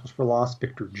 3.5 tackles for loss.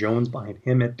 Victor Jones behind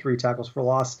him had 3 tackles for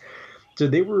loss. So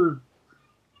they were,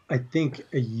 I think,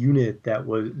 a unit that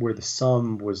was where the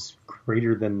sum was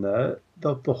greater than the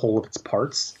whole of its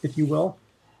parts, if you will.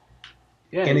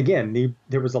 Yeah. And again,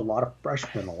 there was a lot of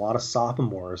freshmen, a lot of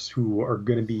sophomores who are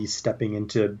going to be stepping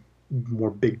into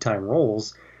more big-time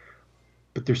roles,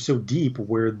 but they're so deep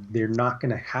where they're not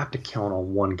going to have to count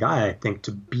on one guy, I think,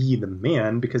 to be the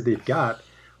man, because they've got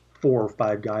 4 or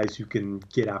 5 guys who can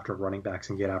get after running backs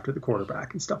and get after the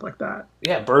quarterback and stuff like that.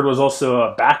 Yeah, Byrd was also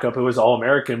a backup who was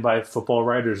All-American by Football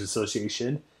Writers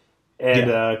Association.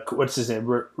 And what's his name?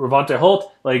 Rayvonte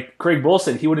Holt, like Craig Bull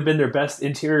said, he would have been their best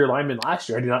interior lineman last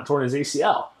year had he not torn his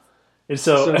ACL. And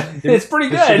so it's pretty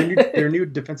good. So their new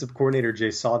defensive coordinator, Jay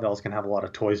Sawvell, is going to have a lot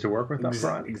of toys to work with up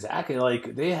front. Exactly.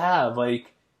 They have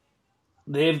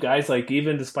guys,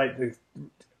 even despite the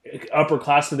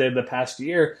upperclassmen they have the past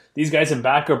year, these guys in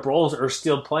backup roles are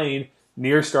still playing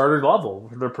near starter level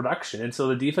for their production. And so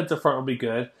the defensive front will be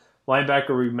good.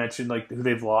 Linebacker, we mentioned, who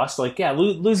they've lost.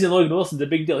 Losing Logan Wilson's a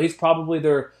big deal. He's probably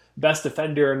their best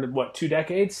defender in, 2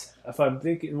 decades? If I'm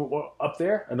thinking up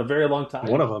there, in a very long time.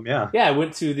 One of them, yeah. Yeah, I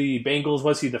went to the Bengals.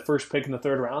 Was he the first pick in the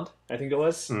 3rd round? I think it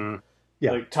was.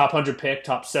 Yeah. Top 100 pick,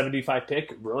 top 75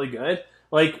 pick. Really good.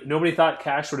 Nobody thought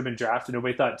Cash would have been drafted.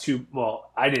 Nobody thought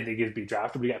I didn't think he'd be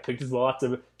drafted, but he got picked as well. That's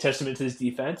a testament to his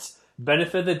defense.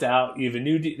 Benefit of the doubt. You have a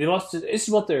new they lost. This is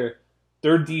what their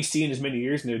third DC in as many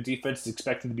years, and their defense is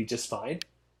expected to be just fine.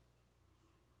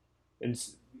 And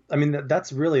I mean,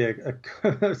 that's really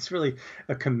it's really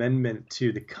a commendment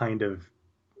to the kind of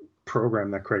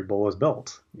program that Craig Bull has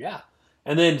built. Yeah.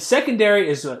 And then secondary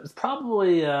is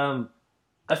probably a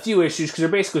few issues because they're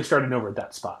basically starting over at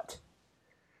that spot.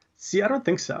 See, I don't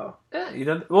think so. Yeah, you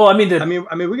don't. Well, I mean,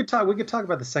 we could talk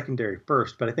about the secondary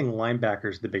first, but I think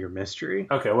linebacker is the bigger mystery.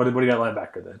 Okay, what do you got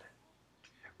linebacker then?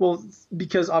 Well,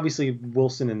 because obviously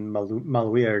Wilson and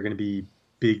Maluia are going to be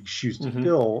big shoes to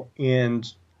fill,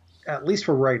 and at least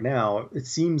for right now, it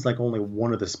seems like only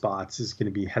one of the spots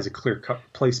has a clear-cut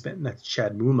replacement, and that's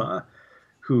Chad Muma,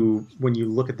 who, when you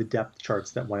look at the depth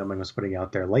charts that Wyoming was putting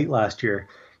out there late last year,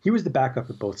 he was the backup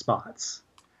at both spots.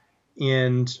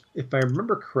 And if I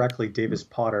remember correctly, Davis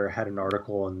Potter had an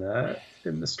article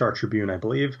in the Star Tribune, I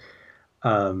believe,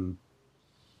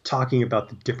 talking about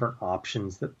the different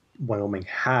options that Wyoming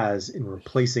has in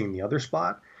replacing the other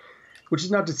spot, which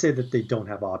is not to say that they don't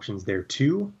have options there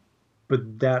too,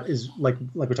 but that is like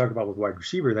we talked about with wide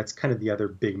receiver. That's kind of the other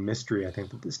big mystery I think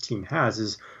that this team has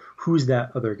is who's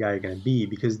that other guy going to be,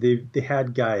 because they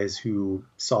had guys who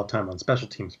saw time on special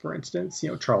teams, for instance,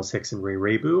 Charles Hicks and Ray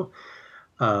Rabu.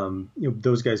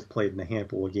 Those guys played in a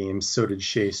handful of games. So did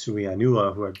Shea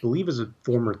Suianua, who I believe is a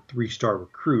former 3-star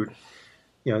recruit.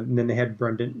 And then they had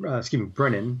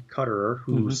Brennan Cutterer,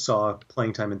 who saw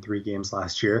playing time in 3 games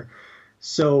last year.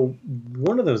 So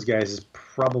one of those guys is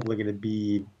probably going to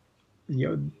be,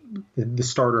 the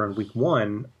starter on week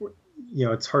 1.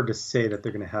 It's hard to say that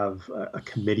they're going to have a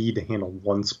committee to handle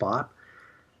one spot.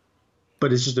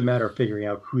 But it's just a matter of figuring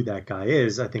out who that guy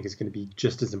is. I think is going to be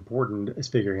just as important as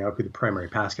figuring out who the primary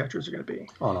pass catchers are going to be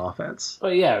on offense.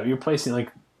 Well, yeah, you're placing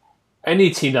like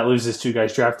any team that loses 2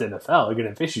 guys drafted in the NFL are going to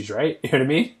have issues, right? You know what I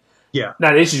mean? Yeah.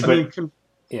 Not issues, but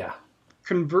yeah.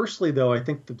 Conversely, though, I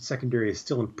think the secondary is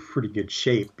still in pretty good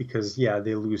shape because,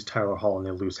 they lose Tyler Hall and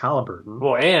they lose Halliburton.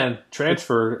 Well, and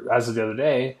transfer as of the other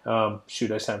day. I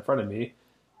just had it in front of me.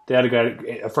 They had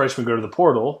a freshman go to the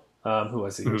portal. Who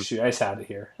was it? I just had it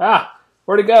here.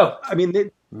 Where'd it go? I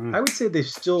mean, I would say they've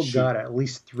still got at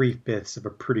least 3/5 of a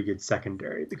pretty good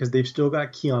secondary because they've still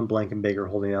got Keon Blankenbaker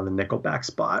holding down the nickelback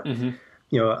spot.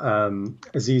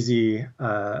 Azizi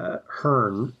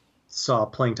Hearn saw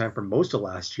playing time for most of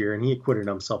last year, and he acquitted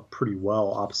himself pretty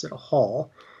well opposite of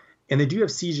Hall. And they do have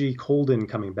CJ Colden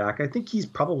coming back. I think he's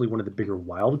probably one of the bigger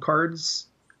wild cards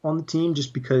on the team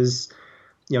just because,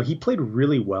 he played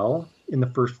really well in the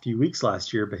first few weeks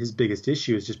last year, but his biggest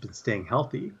issue has just been staying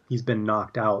healthy. He's been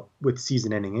knocked out with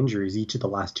season-ending injuries each of the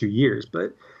last 2 years.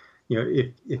 But,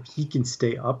 if he can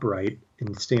stay upright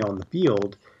and stay on the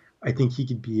field, I think he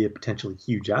could be a potentially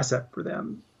huge asset for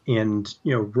them. And,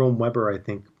 Rome Weber, I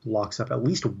think, locks up at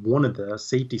least one of the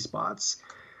safety spots.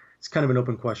 It's kind of an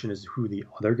open question as to who the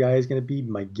other guy is going to be.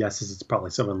 My guess is it's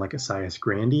probably someone like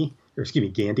Gandy.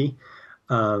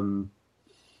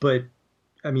 But,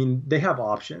 I mean, they have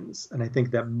options. And I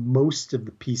think that most of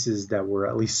the pieces that were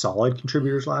at least solid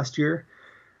contributors last year,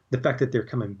 the fact that they're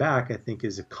coming back, I think,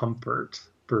 is a comfort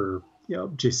for,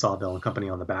 Jay Sawville and company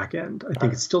on the back end. I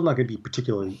think it's still not going to be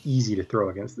particularly easy to throw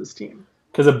against this team.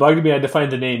 Because it bugged me, I had to find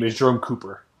the name, is Jerome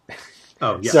Cooper.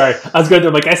 Oh, yeah. Sorry, I was going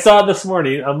to I saw it this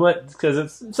morning. Because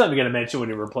it's something I'm going to mention when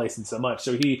you're replacing so much.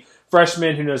 So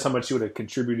freshman, who knows how much he would have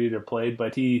contributed or played,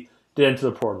 but he did enter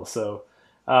the portal. So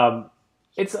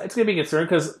it's going to be a concern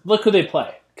because look who they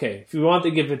play. Okay, if you want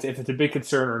to give it, if it's a big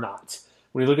concern or not.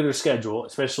 When you look at their schedule,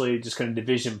 especially just kind of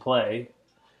division play,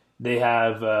 they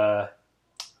have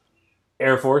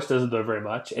Air Force doesn't do very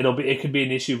much. It could be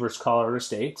an issue versus Colorado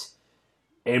State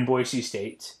and Boise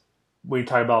State when you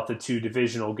talk about the 2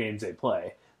 divisional games they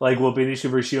play. Like, will it be an issue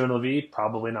versus UNLV?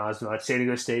 Probably not as much. San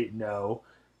Diego State, no.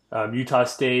 Utah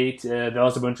State, they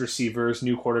also have a bunch of receivers,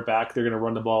 new quarterback. They're going to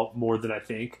run the ball more than I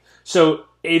think. So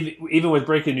even with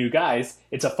breaking new guys,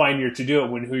 it's a fine year to do it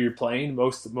when who you're playing,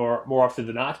 more often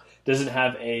than not, doesn't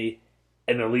have an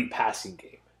elite passing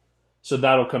game. So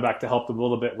that'll come back to help them a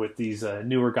little bit with these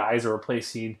newer guys or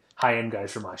replacing high-end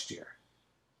guys from last year.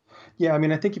 Yeah, I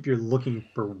mean, I think if you're looking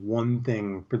for one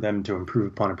thing for them to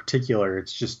improve upon in particular,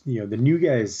 it's just, the new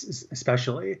guys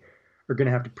especially are going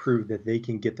to have to prove that they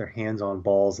can get their hands on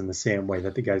balls in the same way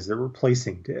that the guys they're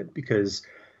replacing did. Because,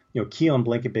 Keon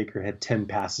Blankenbaker had 10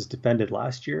 passes defended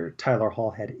last year. Tyler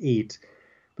Hall had 8.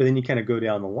 But then you kind of go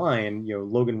down the line,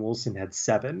 Logan Wilson had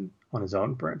 7 on his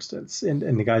own, for instance.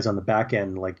 And the guys on the back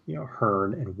end, like,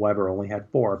 Hearn and Weber only had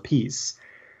 4 apiece.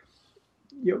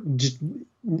 Just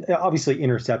obviously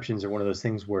interceptions are one of those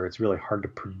things where it's really hard to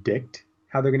predict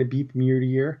how they're going to be from year to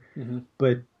year. Mm-hmm.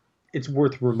 But it's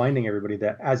worth reminding everybody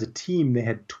that as a team, they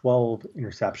had 12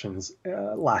 interceptions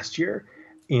last year,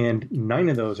 and 9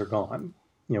 of those are gone.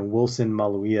 Wilson,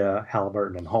 Maluia,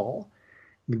 Halliburton, and Hall.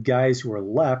 The guys who are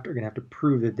left are going to have to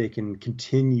prove that they can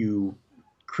continue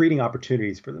creating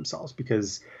opportunities for themselves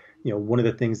because, one of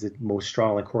the things that most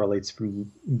strongly correlates from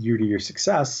year to year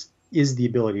success is the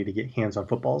ability to get hands on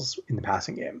footballs in the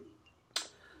passing game.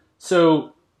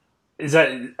 So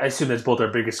I assume that's both our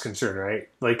biggest concern, right?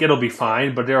 Like, it'll be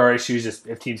fine, but there are issues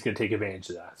if teams can take advantage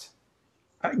of that.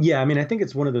 Yeah, I mean, I think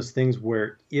it's one of those things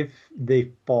where if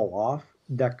they fall off,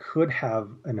 that could have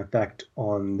an effect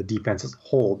on the defense as a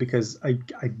whole, because I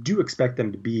do expect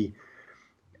them to be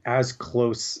as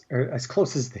close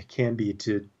as they can be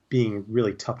to being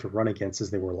really tough to run against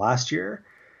as they were last year.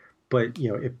 But,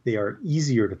 if they are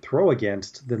easier to throw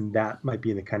against, then that might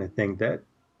be the kind of thing that,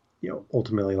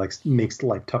 ultimately makes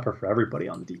life tougher for everybody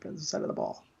on the defensive side of the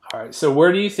ball. All right. So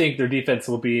where do you think their defense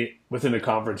will be within the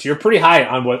conference? You're pretty high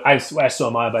on what I still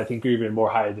am on, but I think you're even more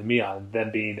higher than me on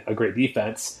them being a great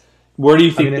defense. Where do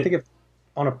you think? I think if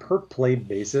on a per play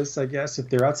basis, I guess if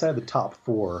they're outside the top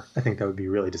 4, I think that would be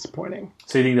really disappointing.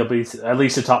 So you think they'll be at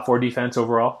least a top 4 defense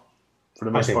overall for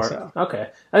the most part? So. Okay,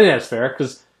 I think that's fair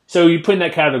because so you put in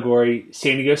that category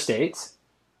San Diego State,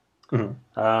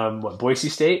 Boise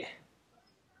State.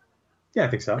 Yeah, I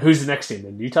think so. Who's the next team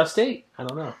then? Utah State? I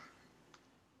don't know.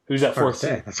 Who's that 4th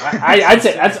team?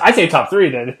 I'd say top 3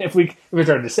 then if it's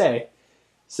hard to say.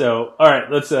 So all right,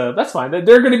 that's fine.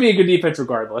 They're going to be a good defense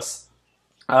regardless.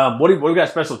 What do we got?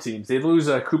 Special teams. They lose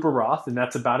Cooper Roth, and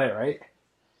that's about it, right?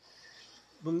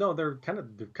 Well, no, they're kind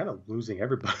of losing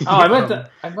everybody. Oh, I meant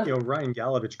Ryan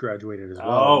Galovich graduated as well.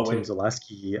 Oh, Tim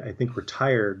Zaleski, I think,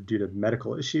 retired due to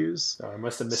medical issues. I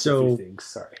must have missed a few things.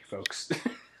 Sorry, folks.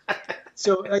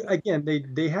 So again,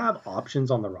 they have options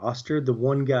on the roster. The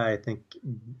one guy I think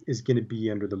is going to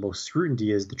be under the most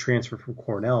scrutiny is the transfer from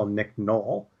Cornell, Nick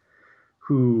Knoll,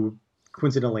 who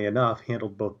coincidentally enough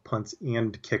handled both punts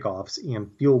and kickoffs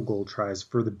and field goal tries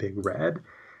for the Big Red.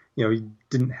 He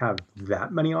didn't have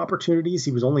that many opportunities.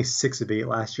 He was only 6 of 8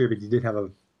 last year, but he did have a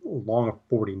long of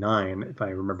 49, if I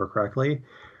remember correctly.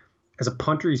 As a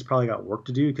punter, he's probably got work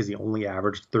to do because he only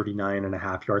averaged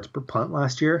 39.5 yards per punt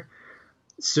last year.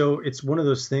 So it's one of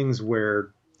those things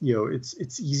where,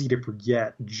 it's easy to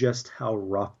forget just how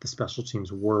rough the special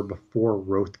teams were before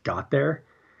Roth got there.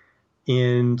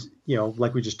 And,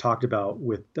 like we just talked about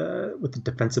with the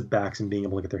defensive backs and being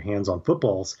able to get their hands on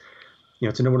footballs,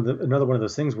 it's another one of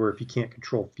those things where if you can't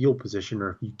control field position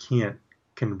or if you can't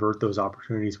convert those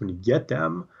opportunities when you get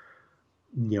them,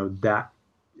 that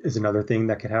is another thing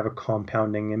that could have a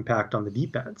compounding impact on the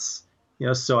defense.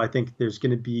 So I think there's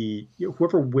going to be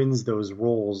whoever wins those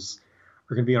roles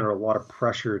are going to be under a lot of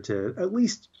pressure to at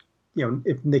least,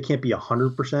 if they can't be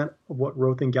 100% of what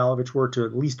Roth and Galovich were, to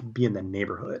at least be in the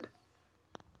neighborhood.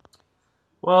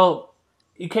 Well,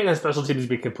 you can't have special teams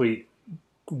be complete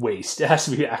waste. It has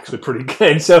to be actually pretty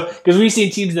good. So, because we've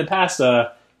seen teams in the past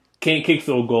can't kick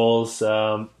field goals,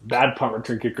 bad punt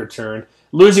return, kick return.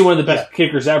 Losing one of the best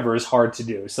kickers ever is hard to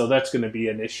do. So that's going to be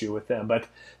an issue with them. But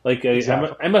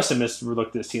exactly. I must have mislooked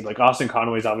at this team. Like Austin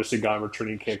Conway's obviously gone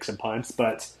returning kicks and punts,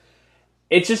 but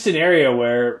it's just an area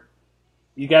where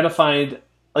you got to find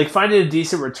a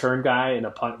decent return guy and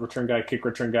a punt return guy, kick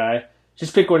return guy.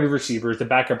 Just pick one of your receivers, the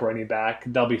backup running back.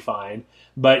 They'll be fine.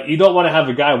 But you don't want to have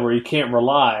a guy where you can't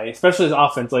rely, especially as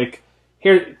offense. Think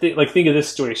of this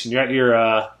situation. You're at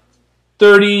your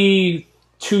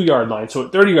 32-yard line. So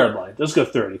at 30-yard line, let's go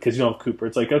 30 because you don't have Cooper.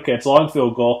 It's okay, it's a long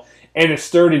field goal, and it's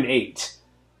 3rd and 8.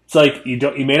 It's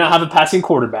you may not have a passing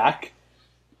quarterback.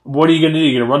 What are you going to do?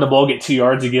 You're going to run the ball, get 2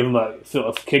 yards, and give him a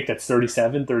kick that's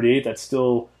 37, 38. That's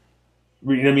still,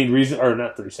 reason or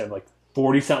not 37,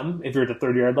 40-something. If you're at the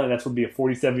 30-yard line, that's would be a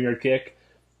 47-yard kick,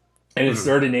 and it's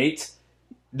 3rd and 8.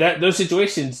 Those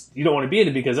situations you don't want to be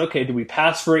in because, okay, do we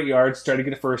pass for 8 yards, try to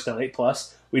get a first down,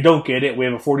 8+? We don't get it. We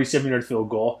have a 47-yard field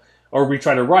goal. Or we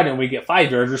try to run and we get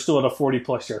 5 yards, we're still at a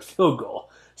 40+ yard field goal.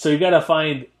 So you got to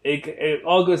find it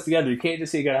all goes together. You can't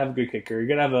just say you got to have a good kicker. You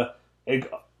got to have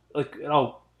it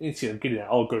all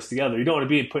goes together. You don't want to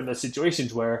be put in those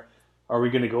situations where are we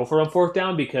going to go for a 4th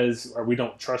down because we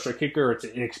don't trust our kicker or it's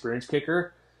an inexperienced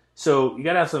kicker. So you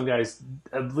got to have some guys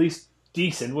at least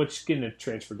decent, which getting a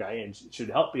transfer guy in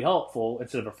should be helpful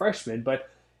instead of a freshman. But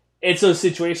it's those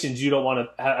situations you don't want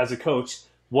to, as a coach,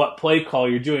 what play call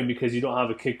you're doing because you don't have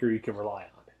a kicker you can rely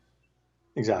on.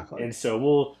 Exactly. And so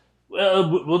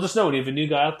we'll just know when you have a new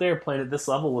guy out there playing at this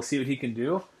level, we'll see what he can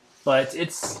do. But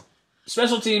it's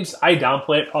special teams. I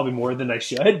downplay it probably more than I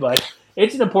should, but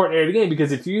it's an important area of the game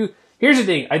because here's the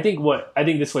thing. I think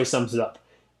this way sums it up.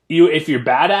 If you're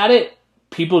bad at it,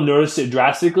 people notice it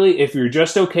drastically. If you're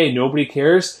just okay, nobody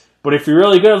cares. But if you're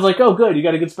really good, I was oh, good, you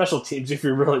got a good special teams if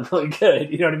you're really, really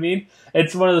good. You know what I mean?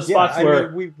 It's one of those spots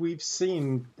where we've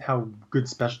seen how good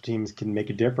special teams can make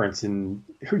a difference in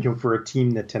for a team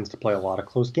that tends to play a lot of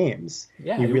close games.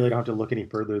 Yeah, you really don't have to look any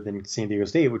further than San Diego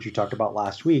State, which you talked about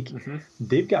last week. Mm-hmm.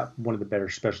 They've got one of the better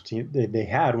special teams. They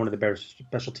had one of the better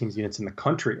special teams units in the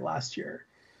country last year.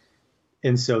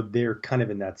 And so they're kind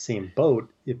of in that same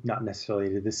boat, if not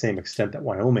necessarily to the same extent that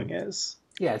Wyoming is.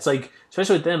 Yeah, it's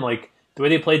especially with them, the way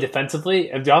they play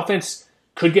defensively, if the offense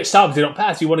could get stopped if they don't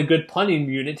pass, you want a good punting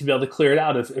unit to be able to clear it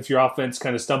out if your offense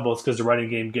kind of stumbles because the running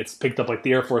game gets picked up like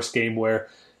the Air Force game where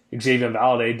Xavier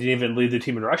Valade didn't even lead the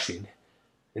team in rushing.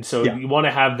 And so you want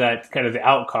to have that kind of the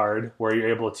out card where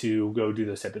you're able to go do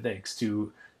those type of things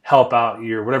to help out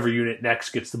your whatever unit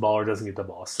next gets the ball or doesn't get the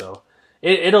ball. So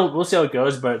we'll see how it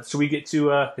goes, but should we get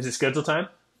to is it schedule time?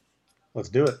 Let's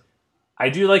do it. I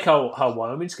do like how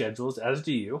Wyoming schedules, as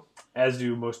do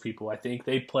most people. I think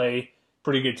they play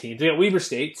pretty good teams. They got Weber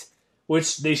State,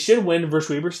 which they should win versus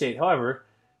Weber State. However,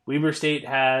 Weber State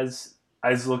has,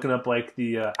 I was looking up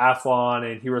the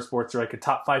Athlon and Hero Sports are a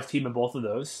top 5 team in both of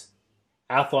those.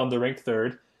 Athlon, they're ranked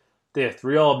 3rd. They have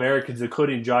 3 All-Americans,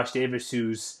 including Josh Davis,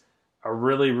 who's a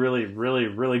really, really, really,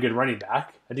 really good running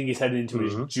back. I think he's heading into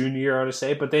his junior year, I would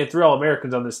say. But they have 3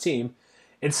 All-Americans on this team.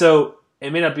 And so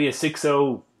it may not be a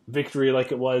 6-0 victory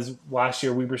like it was last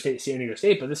year, Weber State, San Diego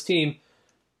State, but this team,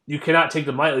 you cannot take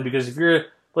them lightly because if you're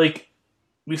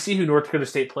we see who North Dakota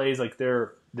State plays,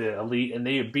 they're the elite and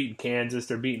they have beaten Kansas,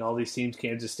 they're beating all these teams,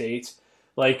 Kansas State.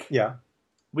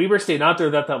 Weber State not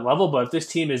there at that level, but if this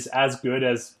team is as good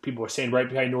as people were saying right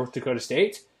behind North Dakota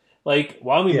State, like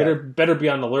Wyoming better be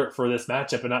on alert for this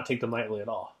matchup and not take them lightly at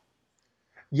all.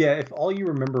 Yeah, if all you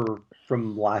remember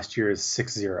from last year is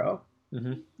 6-0,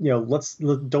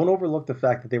 mm-hmm. Don't overlook the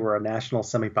fact that they were a national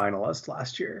semifinalist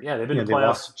last year. Yeah, they've been in the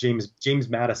playoffs. They lost James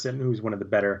Madison, who's one of the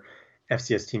better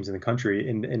FCS teams in the country,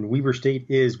 and Weber State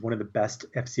is one of the best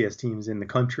FCS teams in the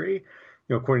country.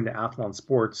 According to Athlon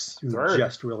Sports, who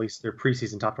just released their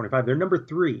preseason top 25, they're number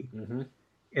 3, mm-hmm.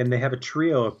 and they have a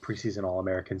trio of preseason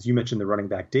All-Americans. You mentioned the running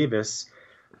back Davis,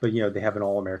 but they have an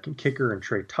All-American kicker and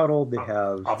Trey Tuttle. They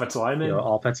have offensive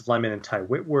lineman and Ty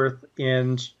Whitworth,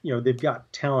 and they've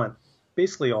got talent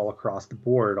basically all across the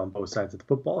board on both sides of the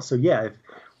football. So yeah, if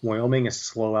Wyoming is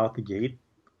slow out the gate,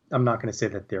 I'm not going to say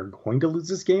that they're going to lose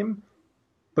this game,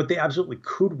 but they absolutely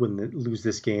could lose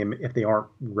this game if they aren't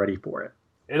ready for it.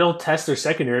 It'll test their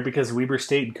secondary because Weber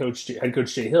State and head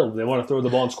coach Jay Hill, they want to throw the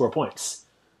ball and score points,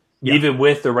 even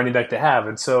with the running back they have.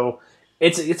 And so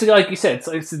it's like you said,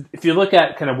 it's if you look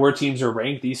at kind of where teams are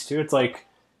ranked, these two, it's like,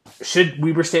 should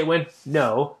Weber State win?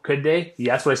 No. Could they?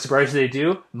 Yes. Was I surprised they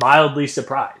do? Mildly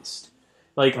surprised.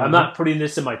 Like, I'm not putting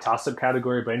this in my toss-up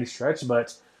category by any stretch,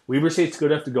 but Weber State's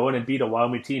good enough to go in and beat a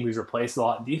Wyoming team who's replaced a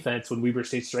lot in defense when Weber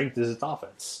State's strength is its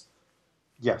offense.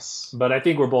 Yes. But I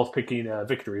think we're both picking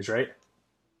victories, right?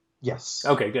 Yes.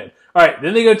 Okay, good. All right,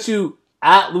 then they go to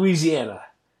at Louisiana.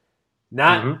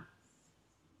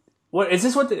 What is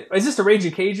this? Is this the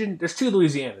Raging Cajun? There's 2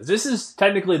 Louisianas. This is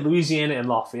technically Louisiana and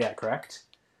Lafayette, correct?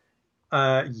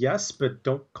 Yes, but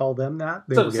don't call them that.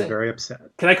 They will get very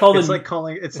upset. Can I call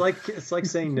them? It's like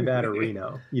saying Nevada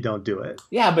Reno. You don't do it.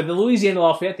 Yeah, but the Louisiana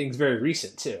Lafayette thing is very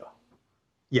recent too.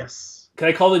 Yes. Can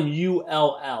I call them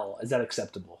ULL? Is that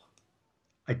acceptable?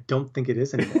 I don't think it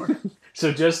is anymore.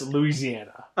 So just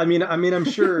Louisiana. I mean, I'm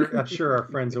sure our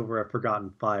friends over at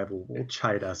Forgotten Five will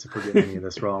chide us if we're getting any of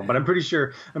this wrong. But I'm pretty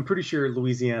sure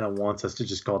Louisiana wants us to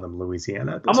just call them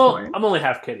Louisiana at this point. I'm only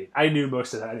half kidding. I knew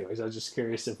most of that anyways. I was just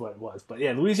curious of what it was. But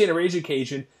yeah, Louisiana Raging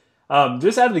Cajun.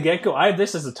 Just out of the get-go, I have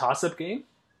this as a toss-up game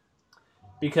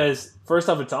because first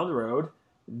off, it's on the road.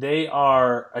 They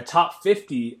are a top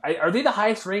 50. Are they the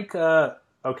highest rank?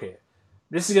 Okay,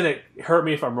 this is gonna hurt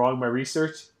me if I'm wrong in my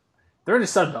research. They're in the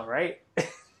Sun Belt, right?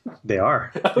 They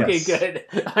are. Okay, yes. Good.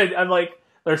 I'm like,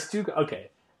 there's 2. Okay.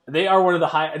 They are one of the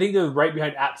high. I think they're right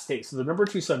behind App State. So the number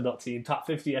 2 Sun Belt team, top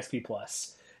 50 SP+.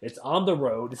 It's on the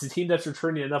road. It's a team that's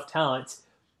returning enough talent.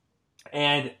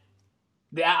 And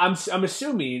I'm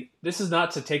assuming this is not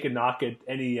to take a knock at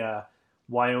any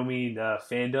Wyoming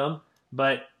fandom,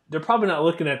 but they're probably not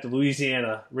looking at the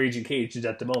Louisiana Raging Cajuns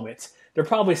at the moment. They're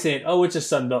probably saying, oh, it's a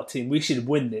Sun Belt team. We should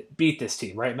beat this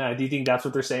team, right, Matt? Do you think that's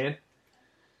what they're saying?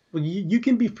 Well, you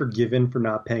can be forgiven for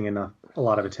not paying a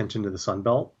lot of attention to the Sun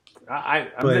Belt. I'm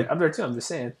there too. I'm just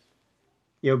saying.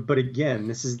 But again,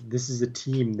 this is a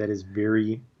team that is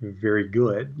very, very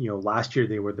good. Last year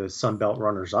they were the Sun Belt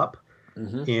runners-up,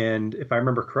 and if I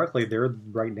remember correctly, they're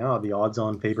right now the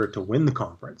odds-on favorite to win the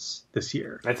conference this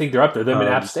year. I think they're up there. Them in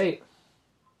App State.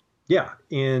 Yeah,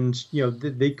 and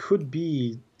they could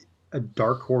be a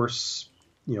dark horse.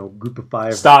 Group of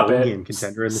 5 game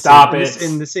contender in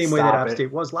the same way that App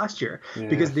State was last year,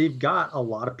 because they've got a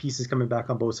lot of pieces coming back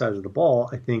on both sides of the ball.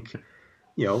 I think,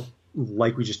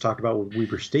 like we just talked about with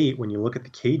Weber State, when you look at the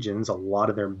Cajuns, a lot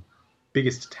of their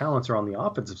biggest talents are on the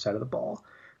offensive side of the ball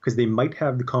because they might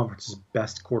have the conference's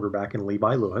best quarterback in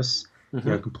Levi Lewis.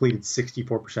 Completed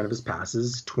 64% of his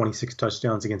passes, 26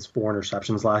 touchdowns against 4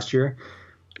 interceptions last year.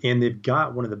 And they've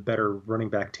got one of the better running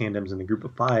back tandems in the group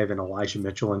of 5 in Elijah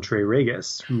Mitchell and Trey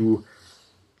Regis, who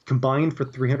combined for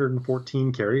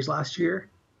 314 carries last year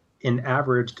and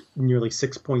averaged nearly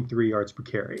 6.3 yards per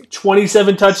carry.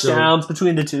 27 touchdowns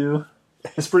between the two.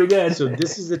 It's pretty good. So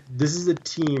this is a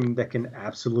team that can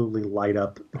absolutely light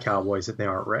up the Cowboys if they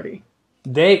aren't ready.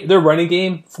 Their running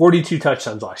game, 42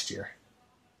 touchdowns last year.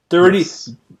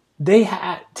 They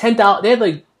had 10,000. They had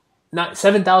like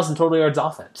 7,000 total yards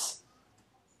offense.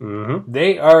 Mm-hmm.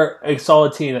 They are a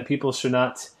solid team that people should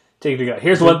not take for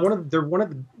granted. They're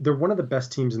one of the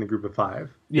best teams in the group of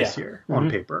 5 this year on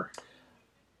paper.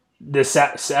 The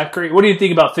sack rate. What do you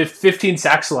think about 15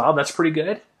 sacks allowed? That's pretty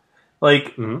good.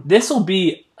 This will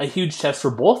be a huge test for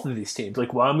both of these teams.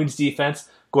 Like Wyoming's defense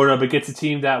going up against a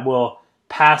team that will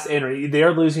pass and they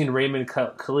are losing Raymond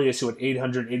Calais, who had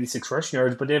 886 rushing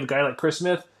yards, but they have a guy like Chris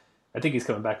Smith. I think he's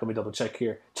coming back. Let me double check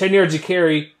here. 10 yards a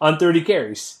carry on 30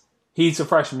 carries. He's a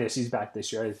freshman. Yes, he's back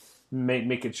this year. I'm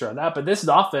making sure on that. But this is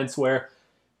an offense where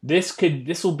this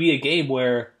will be a game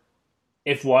where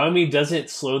if Wyoming doesn't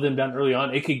slow them down early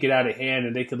on, it could get out of hand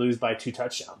and they could lose by 2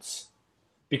 touchdowns.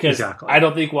 Because Exactly. I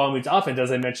don't think Wyoming's offense,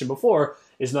 as I mentioned before,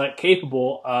 is not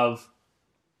capable of.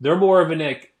 They're more of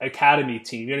an academy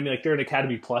team. You know what I mean? Like they're an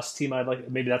academy plus team.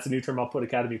 Maybe that's a new term I'll put,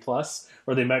 academy plus,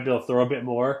 where they might be able to throw a bit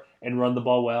more and run the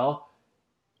ball well.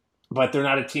 But they're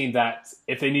not a team that,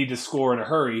 if they need to score in a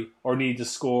hurry or need to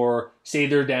score, say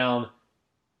they're down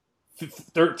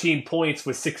 13 points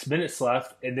with 6 minutes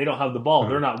left and they don't have the ball,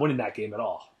 they're not winning that game at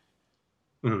all.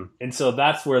 And so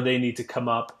that's where they need to come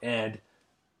up and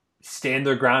stand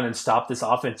their ground and stop this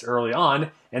offense early on.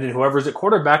 And then whoever's at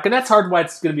quarterback, and that's why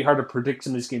it's going to be hard to predict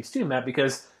some of these games too, Matt,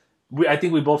 because I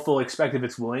think we both fully expect if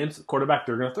it's Williams, quarterback,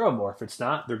 they're going to throw more. If it's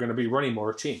not, they're going to be running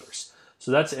more Chambers.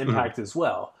 So that's an impact as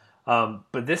well.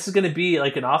 But this is going to be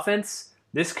like an offense.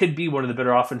 This could be one of the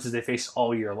better offenses they face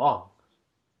all year long.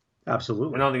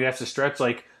 Absolutely. I don't think they have to stretch.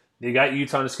 Like, they got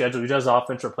Utah on the schedule. Utah's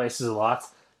offense replaces a lot.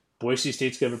 Boise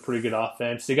State's going to have a pretty good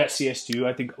offense. They got CSU.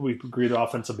 I think we agree their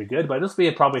offense will be good, but this will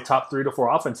be probably top 3 to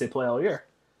 4 offense they play all year.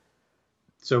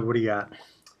 So what do you got?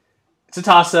 It's a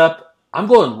toss-up. I'm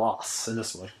going loss in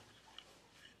this one.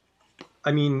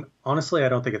 I mean, honestly, I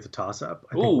don't think it's a toss-up.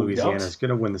 I think Louisiana is going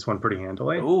to win this one pretty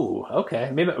handily. Ooh, okay.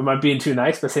 Maybe am I being too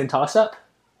nice by saying toss-up?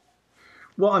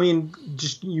 Well, I mean,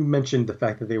 just you mentioned the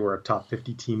fact that they were a top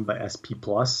 50 team by SP+.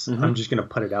 I'm just going to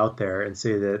put it out there and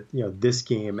say that, this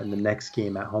game and the next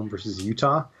game at home versus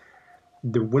Utah,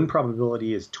 the win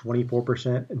probability is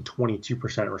 24% and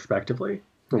 22% respectively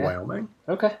for Wyoming.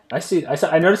 Okay. I see.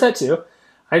 I noticed that too.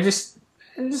 I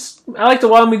like the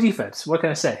Wyoming defense. What can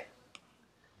I say?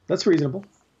 That's reasonable.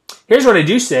 Here's what I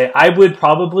do say. I would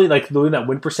probably, doing that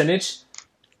win percentage,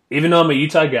 even though I'm a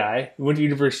Utah guy, went to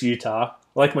University of Utah,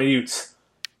 I like my Utes.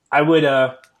 I would,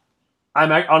 I'm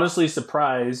honestly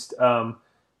surprised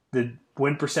the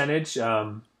win percentage.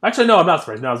 Actually, no, I'm not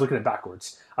surprised. No, I was looking at it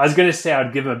backwards. I was going to say I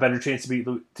would give them a better chance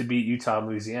to beat Utah and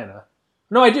Louisiana.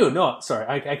 No, I do. No, sorry.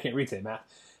 I can't read that math.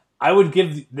 I would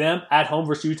give them at home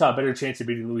versus Utah a better chance of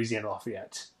beating Louisiana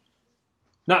Lafayette.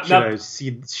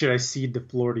 Should I cede the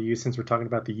floor to you since we're talking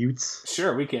about the Utes?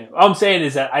 Sure, we can. All I'm saying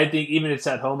is that I think even if it's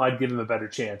at home, I'd give them a better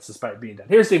chance despite being done.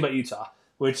 Here's the thing about Utah,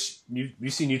 which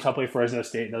you've seen Utah play Fresno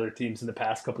State and other teams in the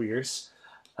past couple years.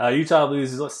 Utah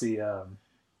loses, let's see,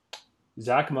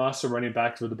 Zach Moss, running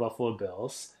back for the Buffalo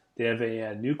Bills. They have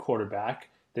a new quarterback.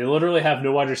 They literally have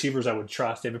no wide receivers I would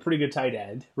trust. They have a pretty good tight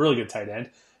end, really good tight end.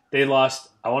 They lost,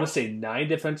 I want to say, 9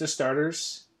 defensive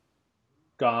starters.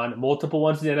 Gone, multiple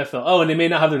ones in the NFL. Oh, and they may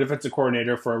not have their defensive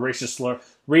coordinator for a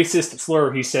racist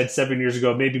slur he said 7 years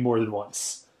ago, maybe more than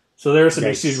once. So there are some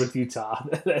issues with Utah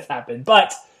that happened.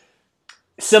 But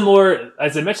similar,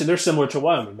 as I mentioned, they're similar to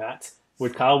Wyoming, Matt,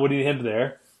 with Kyle Whittingham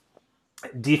there.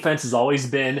 Defense has always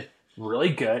been really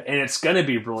good, and it's going to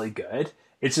be really good.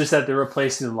 It's just that they're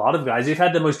replacing a lot of guys. They've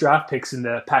had the most draft picks in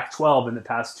the Pac-12 in the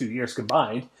past 2 years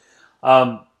combined.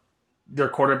 Their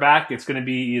quarterback, it's going to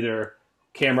be either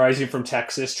Cam Rising from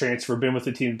Texas, transfer, been with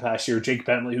the team the past year. Jake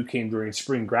Bentley, who came during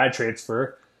spring grad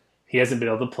transfer. He hasn't been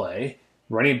able to play.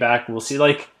 Running back, we'll see.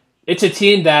 It's a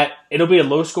team that it'll be a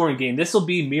low-scoring game. This will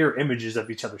be mirror images of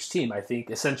each other's team, I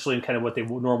think, essentially in kind of what they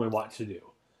normally want to do.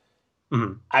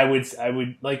 Mm-hmm. I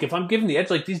would if I'm giving the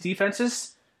edge, these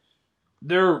defenses,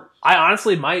 I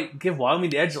honestly might give Wyoming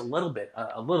the edge a little bit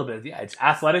of the edge.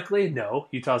 Athletically, no.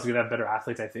 Utah's going to have better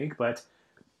athletes, I think, but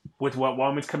with what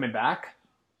Wyoming's coming back,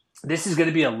 this is going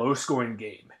to be a low-scoring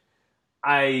game.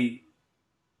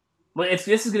 If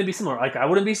this is going to be similar, I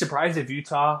wouldn't be surprised if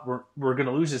Utah were going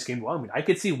to lose this game to Wyoming. I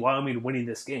could see Wyoming winning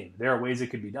this game. There are ways it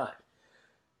could be done.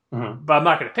 Mm-hmm. But I'm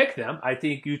not going to pick them. I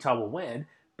think Utah will win,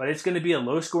 but it's going to be a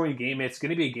low-scoring game. It's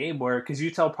going to be a game where, because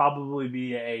Utah will probably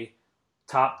be a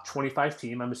top 25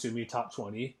 team, I'm assuming top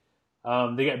 20. They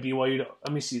got BYU.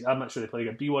 Let me see. I'm not sure they play.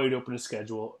 They got BYU to open the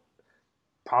schedule.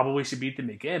 Probably should beat them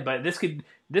again, but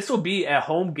this will be a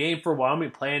home game for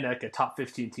Wyoming playing a top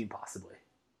 15 team possibly,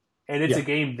 and it's a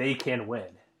game they can win.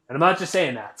 And I'm not just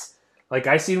saying that.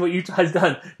 I've seen what Utah has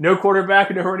done. No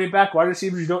quarterback, no running back, wide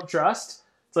receivers you don't trust.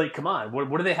 It's come on,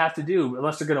 what do they have to do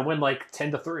unless they're going to win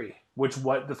 10-3, which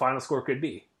what the final score could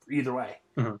be either way.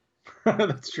 Mm-hmm.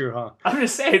 That's true, huh? I'm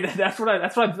just saying that's what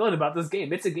I'm feeling about this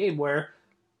game. It's a game where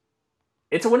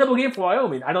it's a winnable game for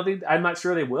Wyoming. I'm not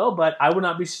sure they will, but I would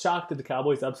not be shocked if the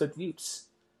Cowboys upset the Utes.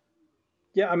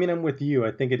 Yeah, I mean, I'm with you.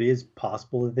 I think it is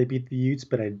possible that they beat the Utes,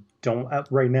 but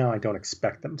right now I don't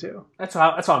expect them to. That's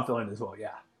how I'm feeling as well,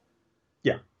 yeah.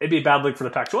 Yeah. It'd be a bad look for the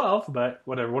Pac-12, but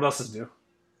whatever. What else is new?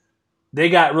 They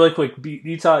got, really quick,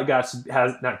 Utah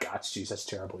that's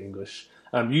terrible English.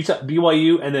 Utah,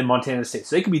 BYU, and then Montana State.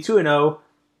 So they could be 2-0,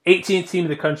 18th team in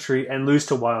the country, and lose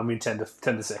to Wyoming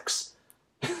 10-6.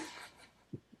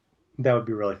 That would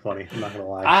be really funny. I'm not going to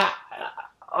lie.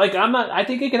 Like, I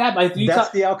think it could happen.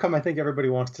 That's the outcome I think everybody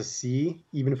wants to see,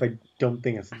 even if I don't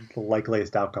think it's the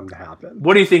likeliest outcome to happen.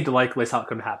 What do you think the likeliest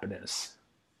outcome to happen is?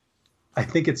 I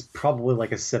think it's probably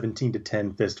like a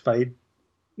 17-10 fist fight.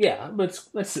 Yeah, but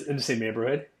that's in the same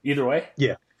neighborhood. Either way.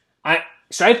 Yeah.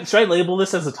 Should I label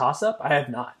this as a toss-up? I have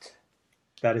not.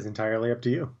 That is entirely up to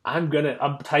you. I'm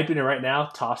typing it right now.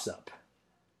 Toss-up.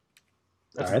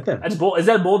 All right, then. That's bold. Is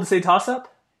that bold to say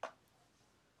toss-up?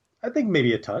 I think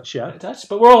maybe a touch, yeah. A touch,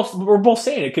 but we're both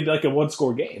saying it could be like a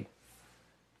one-score game.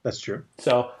 That's true.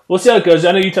 So we'll see how it goes.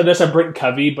 I know Utah does have Britton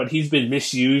Covey, but he's been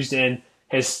misused and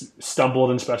has stumbled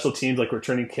in special teams, like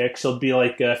returning kicks. He'll be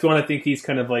like, if you want to think he's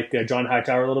kind of like John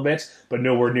Hightower a little bit, but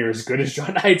nowhere near as good as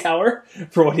John Hightower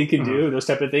for what he can do, those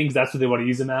type of things. That's what they want to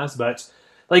use him as. But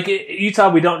like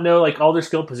Utah, we don't know like all their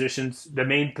skill positions, the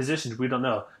main positions, we don't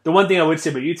know. The one thing I would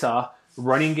say about Utah,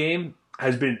 running game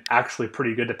has been actually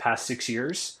pretty good the past 6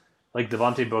 years. Like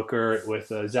Devontae Booker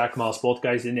with Zach Moss, both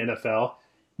guys in the NFL.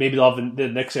 Maybe they'll have the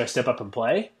next guy step up and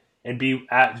play and be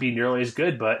nearly as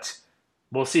good, but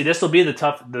we'll see. This will be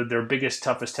their biggest,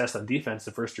 toughest test on defense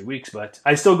the first 3 weeks. But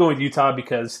I still go with Utah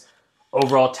because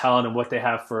overall talent and what they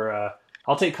have for.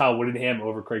 I'll take Kyle Whittingham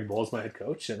over Craig Bowl as my head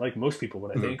coach, and like most people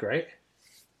would, I think, right?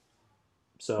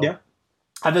 So yeah.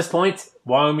 At this point,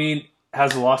 Wyoming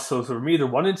has a loss. So for me, they're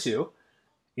 1-2.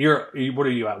 What are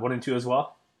you at? 1-2 as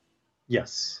well?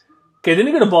 Yes. Okay, then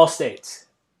you go to Ball State.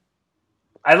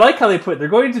 I like how they put they're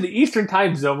going to the Eastern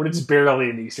time zone, but it's barely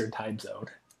in the Eastern time zone.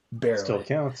 Barely. Still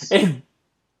counts.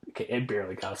 It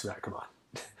barely counts for that. Come on.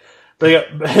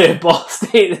 But Ball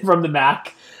State from the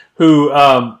MAC,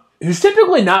 who's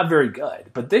typically not very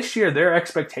good, but this year their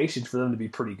expectations for them to be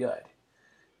pretty good,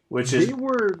 which is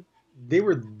they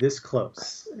were this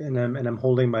close, and I'm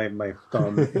holding my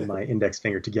thumb and my index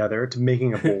finger together to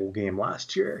making a bowl game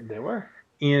last year. They were.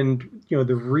 And,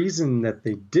 the reason that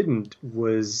they didn't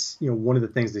was, one of the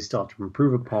things they still have to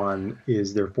improve upon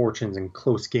is their fortunes in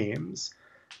close games.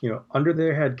 Under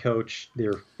their head coach,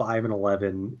 they're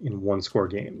 5-11 in one-score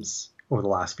games over the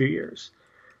last few years.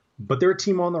 But they're a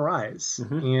team on the rise,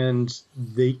 and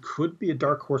they could be a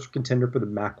dark horse contender for the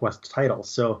MAC West title.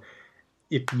 So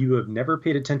if you have never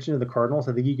paid attention to the Cardinals,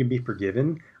 I think you can be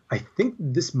forgiven. I think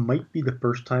this might be the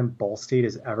first time Ball State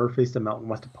has ever faced a Mountain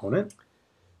West opponent.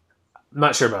 I'm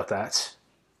not sure about that.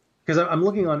 Because I'm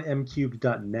looking on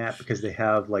mcube.net because they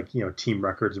have team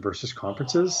records versus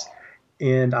conferences,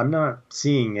 and I'm not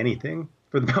seeing anything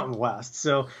for the Mountain West.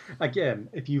 So again,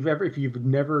 if you've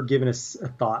never given us a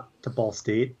thought to Ball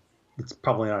State, it's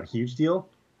probably not a huge deal.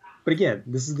 But again,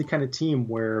 this is the kind of team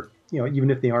where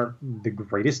even if they aren't the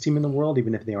greatest team in the world,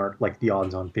 even if they aren't like the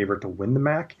odds-on favorite to win the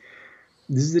MAC,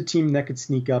 this is a team that could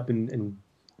sneak up and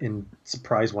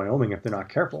surprise Wyoming if they're not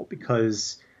careful.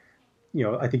 Because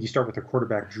I think you start with their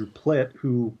quarterback, Drew Plitt,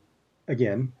 who,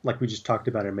 again, like we just talked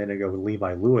about a minute ago with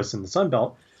Levi Lewis in the Sun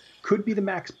Belt, could be the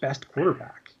MAC's best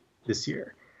quarterback this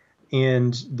year.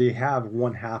 And they have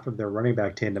one half of their running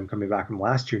back tandem coming back from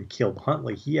last year, Caleb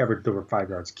Huntley. He averaged over 5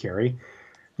 yards carry.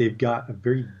 They've got a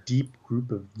very deep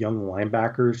group of young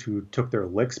linebackers who took their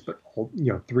licks, but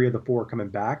 3 of the 4 coming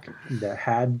back that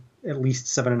had at least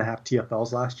 7.5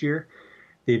 TFLs last year.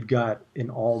 They've got an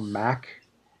all-MAC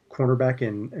cornerback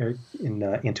in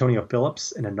Antonio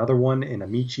Phillips, and another one in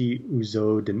Amici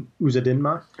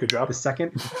Uzodinma. Good job. The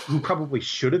second, who probably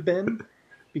should have been,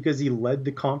 because he led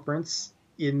the conference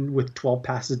with 12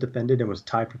 passes defended and was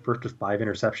tied for first with 5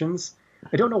 interceptions.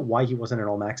 I don't know why he wasn't an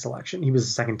all-MAC selection. He was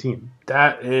a second team.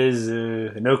 That is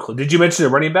no clue. Did you mention the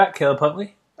running back, Caleb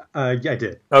Huntley? Yeah, I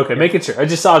did. Okay, making sure. I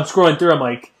just saw him scrolling through. I'm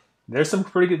like, there's some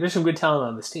good talent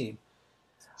on this team.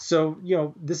 So,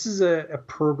 this is a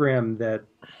program that,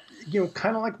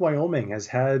 kind of like Wyoming has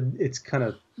had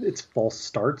its false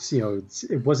starts.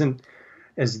 It wasn't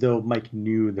as though Mike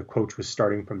knew the coach was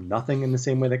starting from nothing in the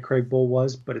same way that Craig Bowl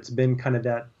was, but it's been kind of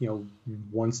that,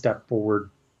 1 step forward,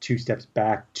 2 steps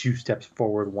back, 2 steps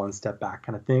forward, 1 step back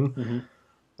kind of thing.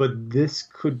 But this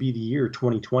could be the year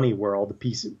 2020 where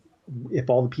if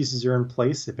all the pieces are in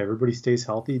place, if everybody stays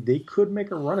healthy, they could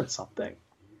make a run at something.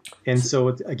 And so,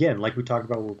 it's, again, like we talked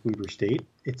about with Weber State,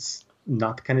 it's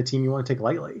not the kind of team you want to take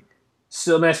lightly.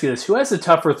 So let me ask you this. Who has a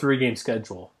tougher 3-game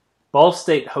schedule? Ball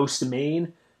State hosts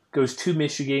Maine, goes to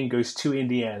Michigan, goes to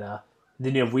Indiana.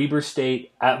 Then you have Weber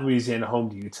State at Louisiana, home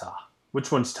to Utah.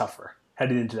 Which one's tougher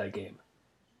heading into that game?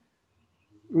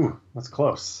 Ooh, that's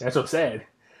close. That's what I'm saying.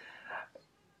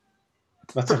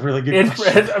 That's a really good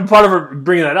question. And part of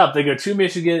bringing that up, they go to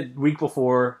Michigan week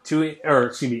before,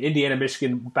 Indiana,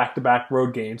 Michigan back-to-back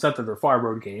road games. Not that they're far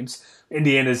road games.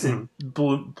 Indiana's in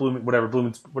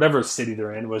whatever city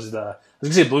they're in. I was going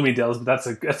to say Bloomingdale's,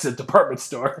 but that's a department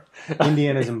store.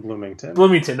 Indiana's in Bloomington.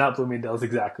 Bloomington, not Bloomingdale's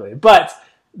exactly. But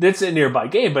it's a nearby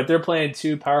game. But they're playing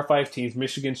 2 Power 5 teams.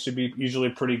 Michigan should be usually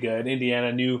pretty good.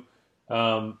 Indiana, new.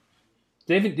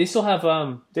 They still have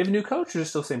they have a new coach, or is it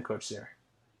still the same coach there?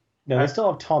 No, they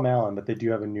still have Tom Allen, but they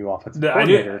do have a new offensive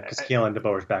coordinator because Kalen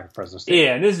DeBoer is back at Fresno State.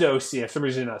 Yeah, and this is the OC. For some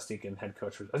reason, I'm not thinking head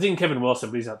coach. I was thinking Kevin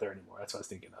Wilson, but he's not there anymore. That's what I was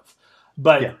thinking of.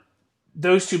 But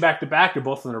those 2 back-to-back, they're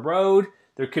both on the road.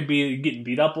 There could be getting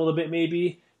beat up a little bit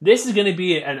maybe. This is going to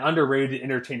be an underrated,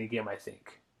 entertaining game, I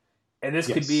think. And this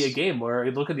could be a game where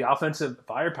you look at the offensive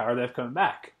firepower that have come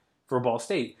back for Ball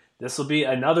State. This will be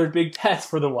another big test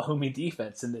for the Wyoming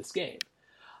defense in this game.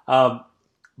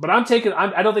 But I don't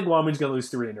think Wyoming's going to lose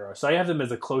 3 in a row. So I have them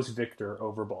as a close victor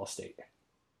over Ball State.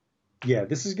 Yeah,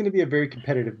 this is going to be a very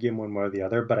competitive game one way or the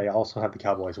other, but I also have the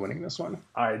Cowboys winning this one.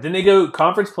 All right, then they go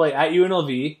conference play at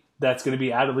UNLV. That's going to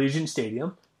be at Allegiant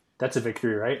Stadium. That's a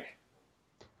victory, right?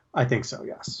 I think so,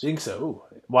 yes. Think so? Ooh.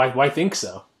 Why think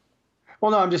so?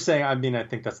 Well, no, I'm just saying, I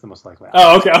think that's the most likely outcome.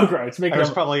 Oh, okay. Right. I was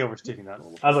probably overstating that a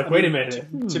little bit. I was like, wait a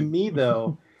minute. To me,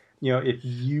 though, if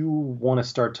you want to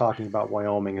start talking about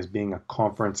Wyoming as being a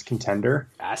conference contender,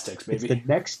 Aztecs, baby. It's the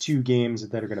next 2 games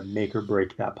that are going to make or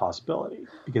break that possibility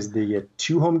because they get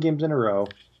 2 home games in a row,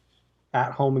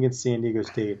 at home against San Diego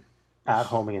State, at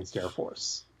home against Air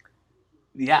Force.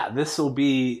 Yeah, this will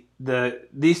be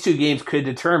these 2 games could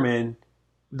determine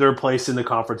their place in the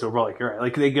conference overall. Like, you're right.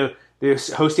 Like they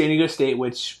host San Diego State,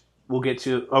 which we'll get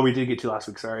to. Oh, we did get to last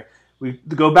week. Sorry. We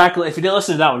go back. If you didn't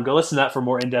listen to that one, go listen to that for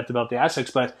more in depth about the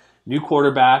Aztecs. But new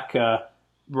quarterback,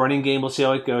 running game. We'll see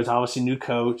how it goes. Obviously, new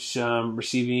coach,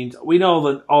 receiving. We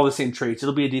know all the same traits.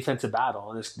 It'll be a defensive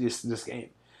battle in this game,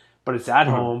 but it's at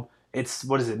home. It's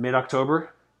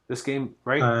mid-October. This game,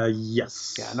 right?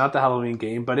 Yes. Yeah, not the Halloween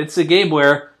game, but it's a game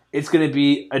where it's going to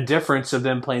be a difference of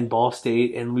them playing Ball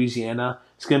State and Louisiana.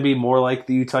 It's going to be more like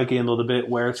the Utah game a little bit,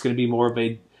 where it's going to be more of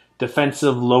a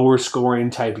defensive,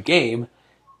 lower-scoring type game.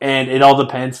 And it all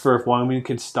depends for if Wyoming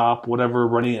can stop whatever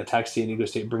running attack San Diego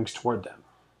State brings toward them.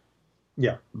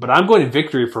 Yeah. But I'm going to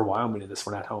victory for Wyoming in this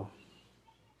one at home.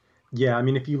 Yeah,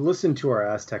 if you listen to our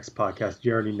Aztecs podcast,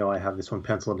 you already know I have this one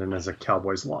penciled in as a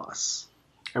Cowboys loss.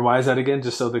 And why is that again?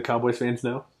 Just so the Cowboys fans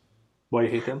know why you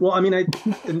hate them? Well,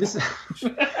 and this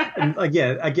and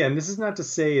again, this is not to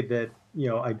say that,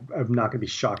 I'm not going to be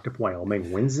shocked if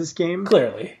Wyoming wins this game.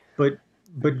 Clearly.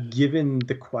 But given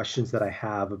the questions that I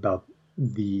have about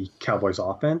the Cowboys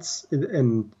offense,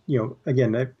 and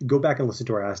again, I go back and listen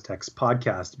to our Aztecs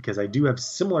podcast because I do have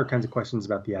similar kinds of questions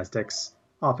about the Aztecs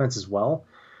offense as well.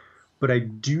 But I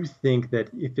do think that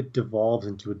if it devolves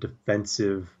into a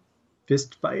defensive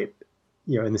fist fight,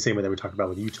 in the same way that we talked about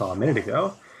with Utah a minute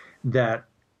ago, that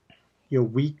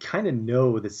we kind of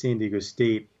know that San Diego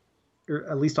State, or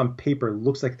at least on paper,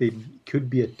 looks like they could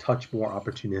be a touch more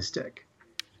opportunistic.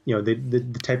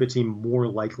 The type of team more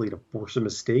likely to force a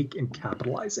mistake and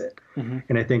capitalize it. Mm-hmm.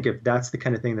 And I think if that's the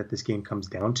kind of thing that this game comes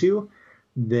down to,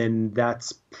 then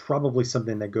that's probably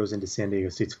something that goes into San Diego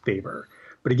State's favor.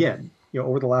 But again,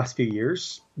 over the last few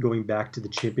years, going back to the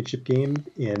championship game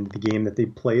and the game that they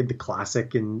played, the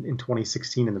Classic in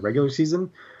 2016 in the regular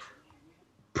season,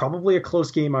 probably a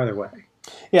close game either way.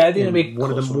 Yeah, I think it'll be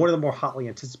one of the more hotly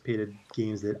anticipated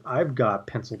games that I've got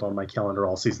penciled on my calendar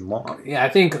all season long. Yeah, I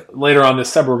think later on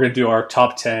this summer we're going to do our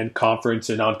top 10 conference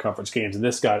and non-conference games, and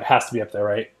this guy has to be up there,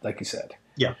 right? Like you said.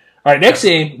 Yeah. All right, next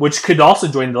game, which could also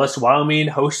join the list, Wyoming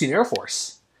hosting Air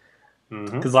Force.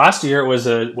 Because last year it was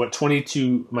a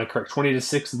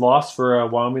 20-6 loss for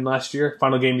Wyoming last year,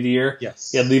 final game of the year.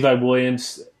 Yes. You had Levi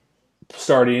Williams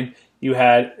starting. You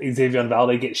had Xavier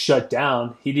Valde get shut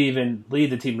down. He didn't even lead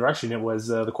the team in rushing. It was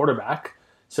the quarterback.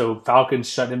 So Falcons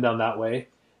shut him down that way,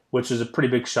 which was a pretty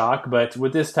big shock. But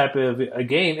with this type of a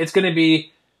game, it's going to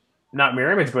be not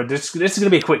mirror image, but this is going to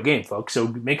be a quick game, folks. So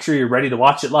make sure you're ready to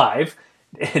watch it live.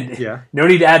 And no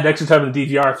need to add extra time on the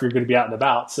DVR if you're going to be out and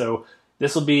about. So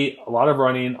this will be a lot of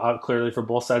running, clearly, for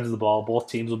both sides of the ball. Both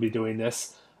teams will be doing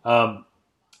this.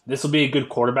 This will be a good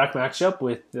quarterback matchup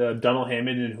with Donald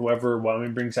Hammond and whoever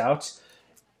Wyoming brings out.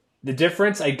 The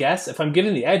difference, I guess, if I'm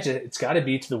giving the edge, it's got to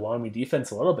be to the Wyoming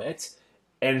defense a little bit.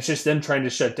 And it's just them trying to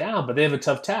shut down. But they have a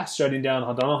tough task shutting down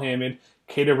Donald Hammond,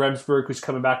 Cato Remsburg, who's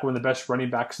coming back one of the best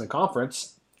running backs in the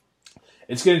conference.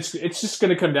 It's just going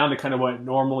to come down to kind of what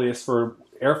normally is for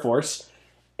Air Force,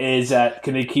 is that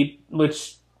can they keep,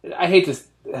 which I hate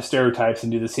to stereotypes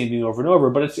and do the same thing over and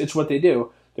over, but it's what they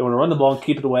do. They want to run the ball and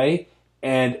keep it away.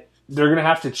 And they're going to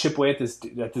have to chip away at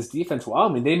this defense. Well, I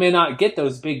mean, they may not get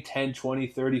those big 10, 20,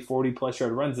 30, 40-plus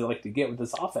yard runs they like to get with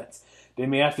this offense. They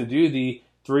may have to do the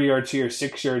 3 yards here,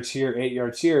 6 yards here, 8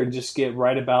 yards here, and just get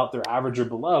right about their average or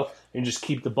below and just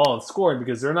keep the ball and scoring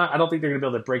because they're not. I don't think they're going to be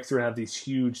able to break through and have these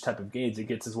huge type of gains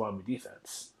against this Wyoming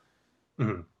defense.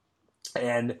 Mm-hmm.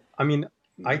 And I mean,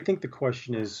 I think the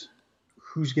question is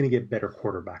who's going to get better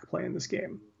quarterback play in this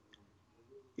game?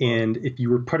 And if you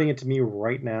were putting it to me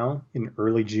right now in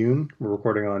early June, we're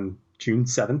recording on June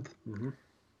 7th. Mm-hmm.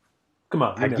 Come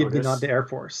on. I'd give the nod to Air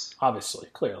Force. Obviously,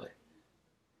 clearly.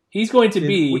 He's going to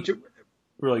be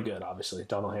really good, obviously,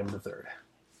 Donald Hammond III.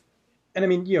 And I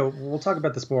mean, we'll talk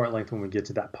about this more at length when we get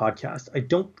to that podcast. I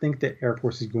don't think that Air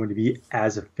Force is going to be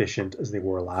as efficient as they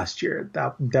were last year.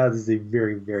 That is a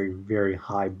very, very, very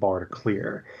high bar to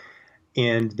clear.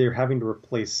 And they're having to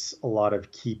replace a lot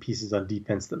of key pieces on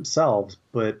defense themselves.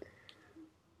 But,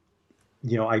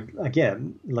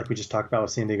 again, like we just talked about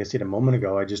with San Diego State a moment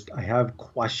ago, I have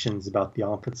questions about the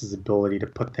offense's ability to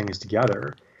put things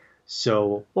together.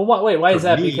 So, why is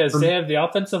that? Because they have the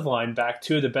offensive line back,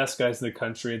 2 of the best guys in the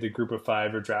country, the group of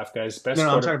 5 or draft guys. I'm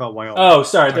talking about Wyoming. Oh,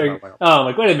 sorry. I'm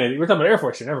like, wait a minute. We're talking about Air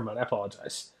Force here. Never mind. I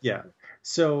apologize. Yeah.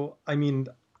 So, I mean,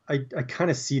 I kind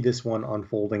of see this one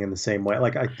unfolding in the same way.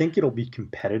 Like, I think it'll be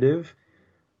competitive,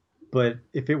 but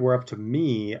if it were up to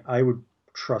me, I would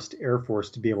trust Air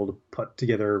Force to be able to put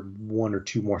together 1 or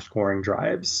 2 more scoring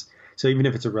drives. So even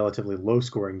if it's a relatively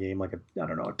low-scoring game, like a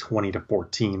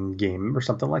 20-14 game or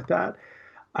something like that,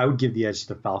 I would give the edge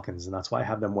to the Falcons, and that's why I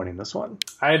have them winning this one.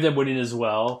 I have them winning as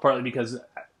well, partly because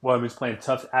Wyoming's playing a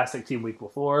tough Aztec team week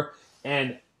before,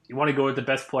 and you want to go with the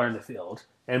best player in the field.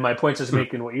 And my point's just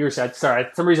making what you said. Sorry,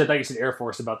 for some reason I thought you said Air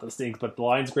Force about those things, but the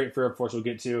line's great for Air Force. We'll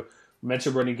get to.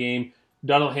 Mentioned running game.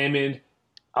 Donald Hammond,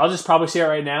 I'll just probably say it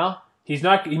right now. He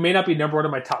may not be number 1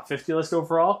 on my top 50 list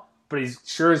overall, but he's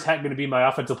sure as heck going to be my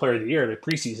offensive player of the year, like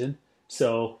preseason.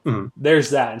 So there's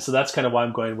that. And so that's kind of why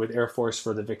I'm going with Air Force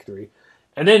for the victory.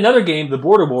 And then another game, the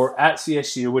Border War at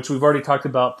CSU, which we've already talked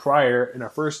about prior in our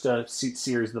first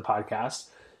series of the podcast.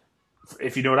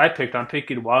 If you know what I picked, I'm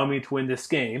picking Wyoming to win this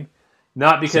game.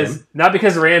 Not because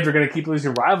the Rams are going to keep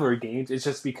losing rivalry games. It's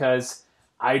just because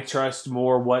I trust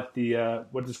more what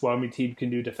this Wyoming team can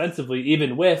do defensively,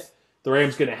 even with the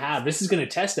Rams going to have. This is going to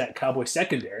test that Cowboy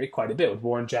secondary quite a bit with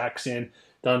Warren Jackson,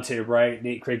 Dante Wright,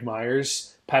 Nate Craig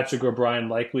Myers, Patrick O'Brien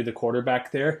likely the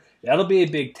quarterback there. That'll be a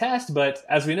big test, but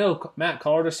as we know, Matt,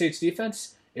 Colorado State's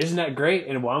defense isn't that great,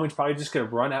 and Wyoming's probably just going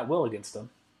to run at will against them.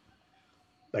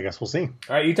 I guess we'll see.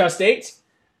 All right, Utah State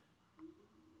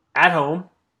at home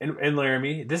in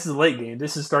Laramie. This is a late game.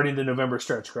 This is starting the November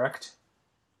stretch, correct?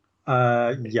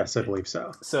 Yes, I believe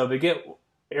so. So they get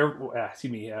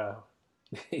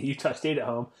Utah State at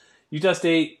home. Utah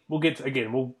State,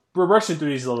 we're rushing through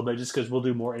these a little bit just because we'll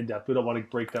do more in-depth. We don't want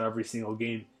to break down every single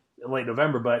game in late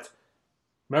November, but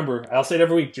remember, I'll say it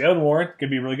every week, Jalen Warren could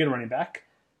be a really good running back.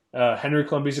 Henry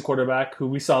Columbia's a quarterback who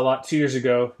we saw a lot 2 years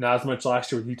ago, not as much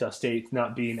last year with Utah State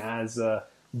not being as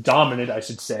dominant, I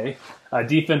should say.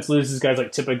 Defense loses guys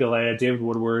like Tipa Galea, David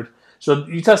Woodward. So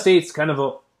Utah State's kind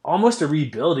of almost a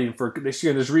rebuilding for this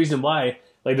year, and there's a reason why.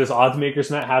 Like those odds makers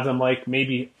might have them like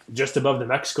maybe just above New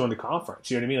Mexico in the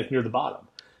conference. You know what I mean? Like near the bottom.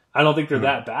 I don't think they're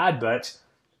that bad, but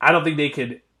I don't think they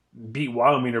could beat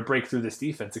Wyoming or break through this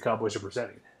defense the Cowboys are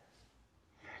presenting.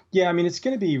 Yeah, I mean, it's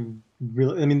going to be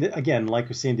really, I mean, again, like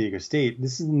with San Diego State,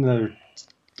 this is another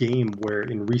game where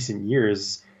in recent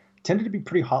years tended to be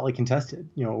pretty hotly contested.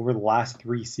 Over the last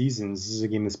 3 seasons, this is a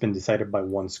game that's been decided by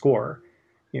 1 score,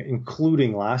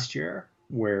 including last year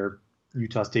where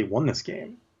Utah State won this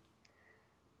game.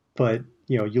 But,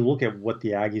 you look at what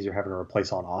the Aggies are having to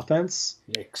replace on offense.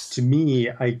 Yikes. To me,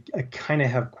 I kind of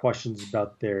have questions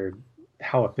about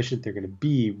how efficient they're going to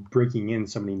be breaking in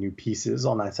so many new pieces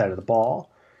on that side of the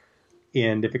ball.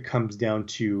 And if it comes down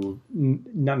to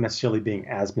not necessarily being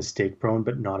as mistake-prone,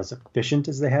 but not as efficient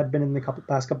as they have been in the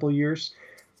past couple of years,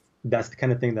 that's the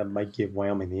kind of thing that might give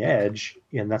Wyoming the edge,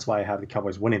 and that's why I have the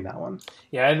Cowboys winning that one.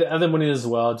 Yeah, I have them winning as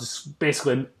well, just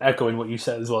basically echoing what you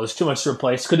said as well. There's too much to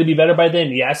replace. Could it be better by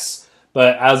then? Yes,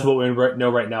 but as what we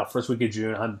know right now, first week of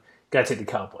June, I'm got to take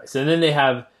the Cowboys. And then they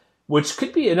have, which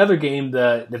could be another game,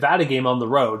 the Nevada game on the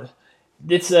road.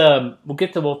 It's we'll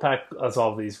get to Wolfpack, as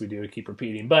all of these we do, keep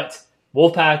repeating, but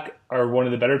Wolfpack are one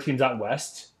of the better teams out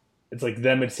west. It's like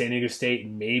them and San Diego State,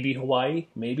 maybe Hawaii,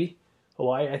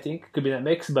 I think, could be that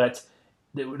mix, but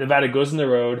Nevada goes on the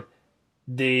road.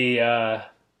 The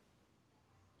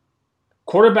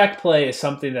quarterback play is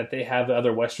something that they have the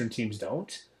other Western teams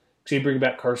don't. So you bring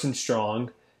back Carson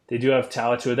Strong. They do have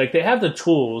talent to it. Like, they have the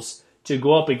tools to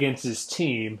go up against this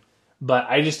team but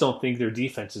I just don't think their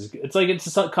defense is good.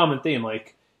 It's a common theme.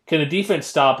 Like, can the defense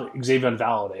stop Xavier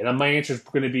Valade? And my answer is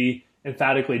going to be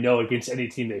emphatically no against any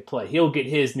team they play. He'll get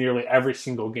his nearly every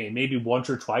single game. Maybe once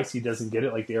or twice he doesn't get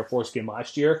it, like the Air Force game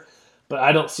last year. But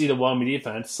I don't see the Wyoming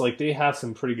defense. Like, they have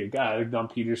some pretty good guys, like Don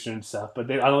Peterson and stuff, but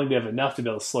I don't think they have enough to be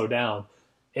able to slow down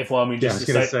if Wyoming just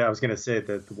I was going to say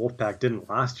that the Wolfpack didn't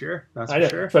last year. That's for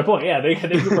sure. That's my point. Yeah, they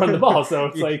could run the ball, so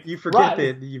it's you forget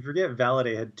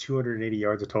Valade had 280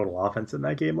 yards of total offense in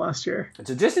that game last year.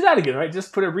 So just do that again, right?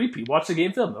 Just put a repeat. Watch the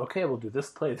game film. Okay, we'll do this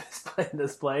play,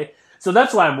 this play. So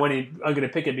that's why I'm going to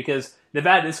pick it, because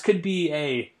Nevada, this could be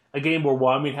a game where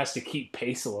Wyoming has to keep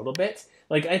pace a little bit.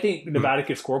 Like, I think Nevada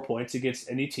could score points against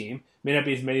any team. May not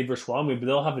be as many versus Wyoming, but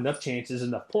they'll have enough chances,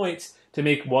 enough points to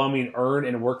make Wyoming earn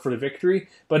and work for the victory.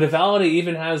 But if Valade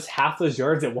even has half those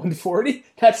yards at 140,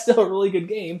 that's still a really good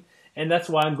game. And that's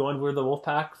why I'm going with the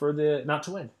Wolfpack not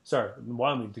to win. Sorry,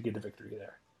 Wyoming to get the victory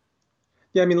there.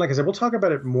 Yeah, I mean, like I said, we'll talk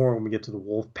about it more when we get to the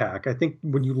Wolfpack. I think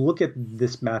when you look at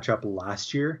this matchup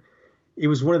last year, it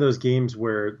was one of those games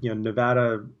where,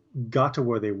 Nevada got to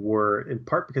where they were in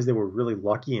part because they were really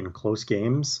lucky in close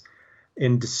games,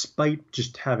 and despite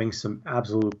just having some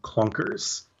absolute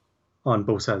clunkers on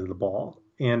both sides of the ball.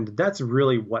 And that's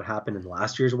really what happened in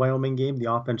last year's Wyoming game.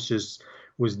 The offense just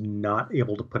was not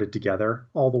able to put it together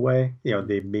all the way.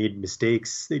 They made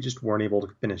mistakes. They just weren't able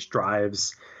to finish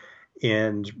drives,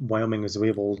 and Wyoming was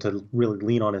able to really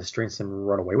lean on his strengths and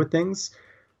run away with things.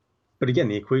 But again,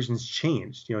 the equation's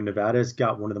changed. Nevada's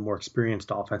got one of the more experienced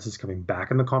offenses coming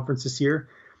back in the conference this year,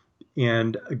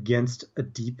 and against a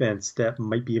defense that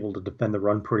might be able to defend the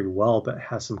run pretty well, but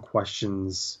has some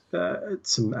questions,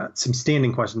 some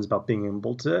standing questions about being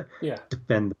able to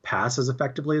defend the pass as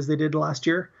effectively as they did last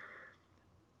year.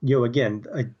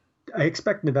 Again, I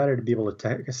expect Nevada to be able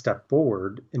to take a step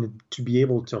forward and to be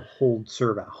able to hold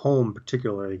serve at home,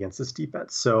 particularly against this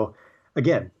defense. So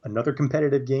again, another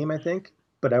competitive game, I think.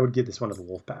 But I would give this one to the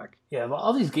Wolfpack. Yeah, but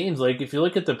all these games, like, if you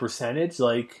look at the percentage,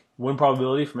 like, win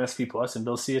probability from SP Plus and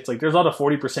Bill C, it's like there's a lot of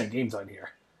 40% games on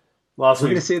here. We're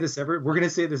going to say this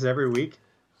every week.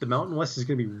 The Mountain West is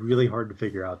going to be really hard to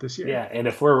figure out this year. Yeah, and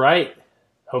if we're right,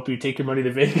 hope you take your money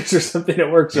to Vegas or something that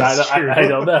works. I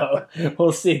don't know.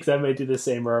 We'll see, because I might do the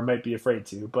same, or I might be afraid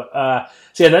to. But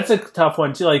so yeah, that's a tough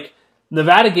one too. Like,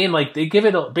 Nevada game, like, they give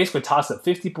it basically a toss-up,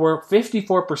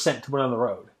 54% to win on the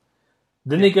road.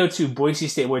 Then they go to Boise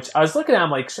State, which I was looking at, I'm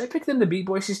like, should I pick them to beat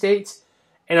Boise State?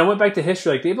 And I went back to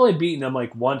history, like, they've only beaten them,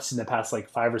 like, once in the past, like,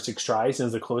 5 or 6 tries, and it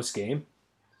was a close game.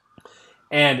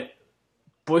 And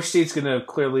Boise State's going to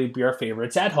clearly be our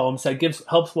favorites at home, so that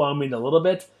helps Wyoming a little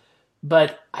bit.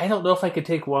 But I don't know if I could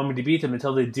take Wyoming to beat them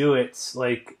until they do it,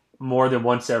 like, more than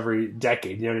once every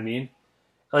decade, you know what I mean?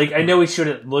 Like, I know we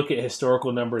shouldn't look at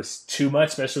historical numbers too much,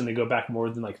 especially when they go back more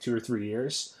than, like, 2 or 3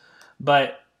 years.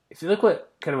 But if you look what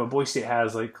Boise State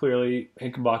has, like, clearly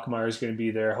Hinkenbachmeyer is going to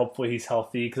be there. Hopefully he's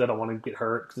healthy, because I don't want to get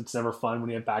hurt, because it's never fun when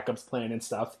you have backups playing and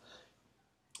stuff.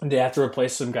 And they have to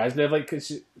replace some guys. They have, like,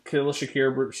 Khalil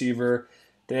Shakir, receiver.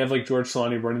 They have, like, George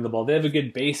Solani running the ball. They have a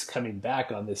good base coming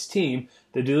back on this team.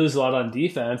 They do lose a lot on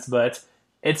defense, but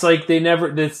it's like they never.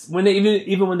 When they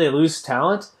even when they lose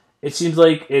talent, it seems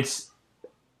like it's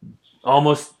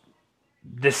almost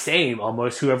the same,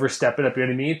 almost, whoever's stepping up, you know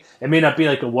what I mean? It may not be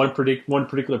like one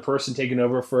particular person taking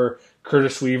over for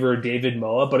Curtis Weaver or David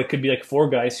Moa, but it could be like 4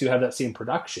 guys who have that same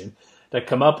production that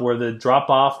come up where the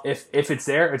drop-off, if it's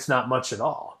there, it's not much at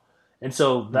all. And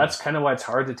so that's kind of why it's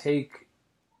hard to take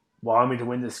Wyoming to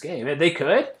win this game. They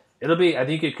could. I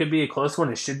think it could be a close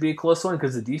one. It should be a close one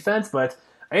because of the defense, but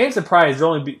I am surprised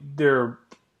their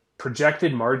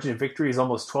projected margin of victory is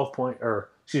almost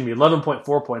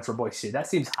 11.4 points for Boise State. That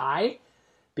seems high,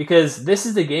 because this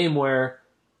is the game where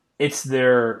it's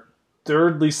their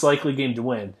third least likely game to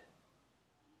win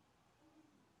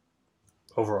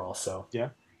overall. So yeah,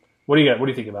 what do you got? What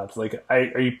do you think about it? Like,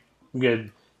 are you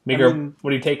good? What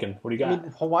are you taking? What do you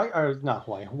got?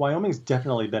 Wyoming's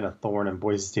definitely been a thorn in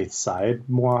Boise State's side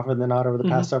more often than not over the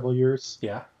past several years.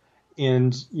 Yeah,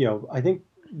 and I think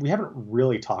we haven't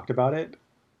really talked about it,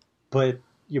 but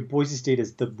Boise State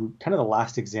is the kind of the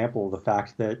last example of the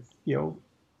fact that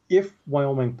if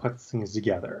Wyoming puts things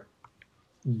together,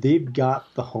 they've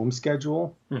got the home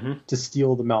schedule to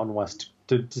steal the Mountain West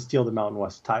to steal the Mountain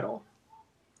West title.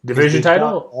 Division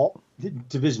title?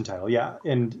 Division title, yeah.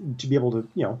 And to be able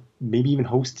to, maybe even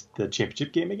host the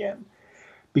championship game again.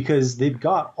 Because they've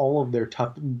got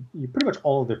pretty much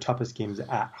all of their toughest games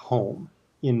at home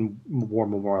in War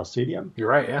Memorial Stadium. You're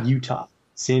right, yeah. Utah,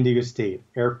 San Diego State,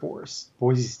 Air Force,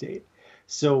 Boise State.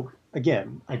 So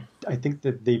again, I think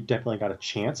that they've definitely got a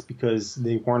chance because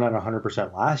they weren't at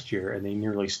 100% last year and they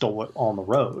nearly stole it on the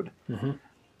road. Mm-hmm.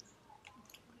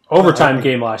 Overtime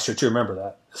game last year, too. Remember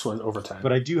that. This one's overtime.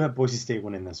 But I do have Boise State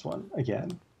winning this one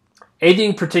again.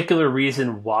 Anything particular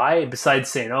reason why,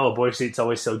 besides saying, oh, Boise State's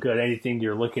always so good, anything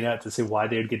you're looking at to say why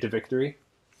they would get the victory?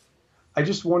 I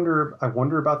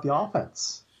wonder about the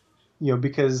offense.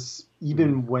 Because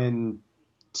even when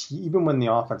the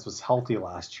offense was healthy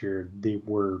last year, they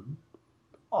were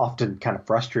often kind of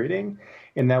frustrating.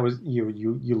 And that was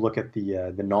you look at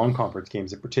the non-conference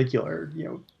games in particular,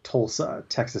 Tulsa,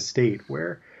 Texas State,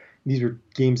 where these were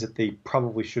games that they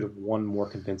probably should have won more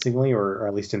convincingly, or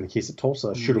at least in the case of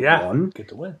Tulsa, should have won. Get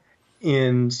the win.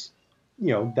 And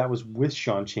that was with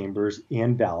Sean Chambers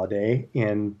and Valladay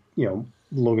and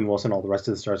Logan Wilson, all the rest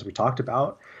of the stars we talked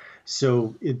about.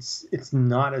 So it's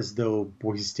not as though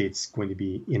Boise State's going to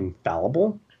be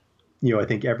infallible. I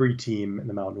think every team in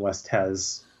the Mountain West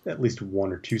has at least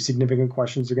one or two significant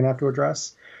questions they're going to have to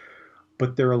address,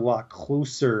 but they're a lot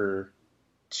closer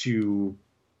to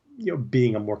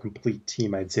being a more complete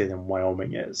team, I'd say, than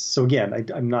Wyoming is. So again,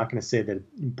 I'm not going to say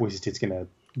that Boise State's going to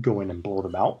go in and blow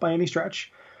them out by any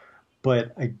stretch,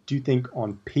 but I do think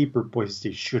on paper Boise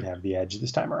State should have the edge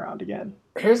this time around again.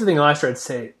 Here's the thing last year I'd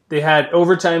say. They had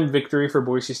overtime victory for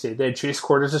Boise State. They had Chase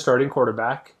Cord as a starting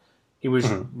quarterback. He was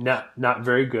not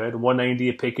very good. 190,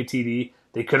 a pick, a TD.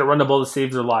 They couldn't run the ball to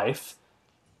save their life.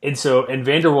 And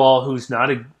Vanderwall, who's not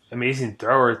an amazing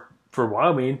thrower for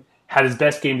Wyoming, had his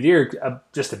best game of the year,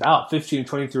 just about 15,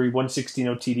 23, 116,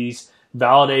 no TDs.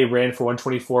 Valladay ran for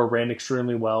 124, ran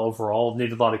extremely well overall,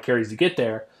 needed a lot of carries to get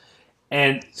there.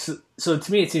 And so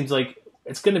to me, it seems like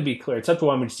it's going to be clear. It's up to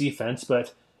Wyoming's defense,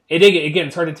 but again,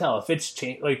 it's hard to tell. If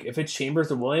it's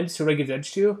Chambers or Williams, who do I give the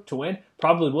edge to win?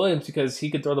 Probably Williams because he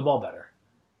could throw the ball better.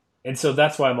 And so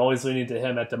that's why I'm always leaning to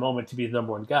him at the moment to be the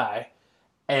number one guy.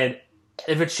 And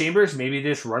if it's Chambers, maybe they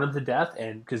just run him to death.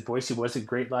 And because Boise wasn't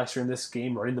great last year in this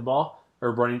game running the ball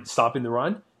or stopping the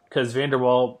run, because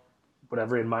Vanderwall,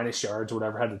 whatever, in minus yards or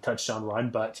whatever, had a touchdown run.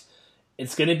 But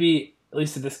it's going to be, at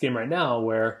least in this game right now,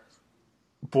 where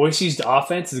Boise's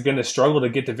offense is going to struggle to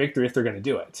get the victory if they're going to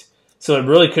do it. So it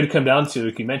really could come down to,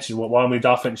 like you mentioned, what Wyoming's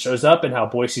offense shows up and how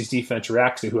Boise's defense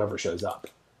reacts to whoever shows up.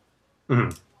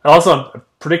 Mm-hmm. Also, I'm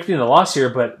predicting a loss here,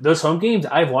 but those home games,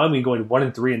 I have Wyoming going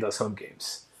 1-3 in those home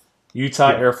games. Utah,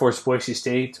 Air Force, Boise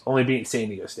State, only beating San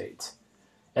Diego State.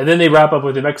 And then they wrap up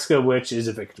with New Mexico, which is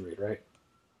a victory, right?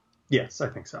 Yes, I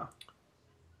think so.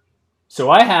 So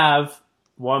I have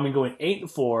Wyoming going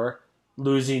 8-4,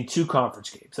 losing 2 conference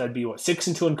games. That'd be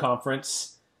 6-2 in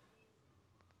conference.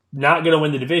 Not going to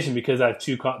win the division because I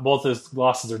have both those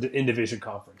losses are in division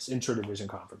conference, intra-division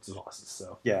conference losses.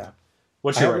 So yeah,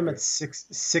 what's your record? I have them at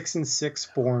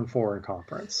 6-6, 4-4 in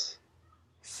conference.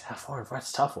 4-4, that's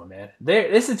a tough one, man.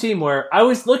 This is a team where I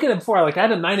was looking at before. I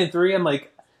had them 9-3. I'm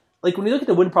like when you look at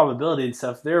the win probability and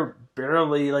stuff, they're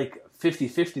barely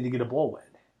 50-50 to get a bowl win.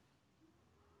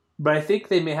 But I think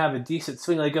they may have a decent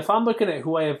swing. If I'm looking at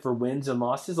who I have for wins and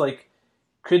losses,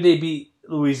 could they beat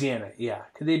Louisiana? Yeah.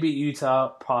 Could they beat Utah?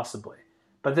 Possibly.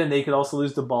 But then they could also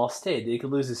lose to Ball State. They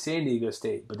could lose to San Diego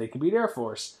State, but they could beat Air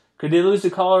Force. Could they lose to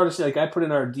Colorado State? I put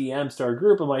in our DMs to our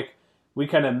group, and we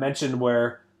kind of mentioned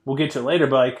where we'll get to it later,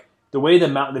 but the way the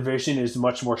Mountain Division is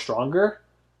much more stronger,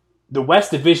 the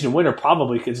West Division winner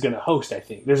probably is going to host, I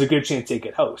think. There's a good chance they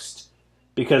could host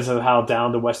because of how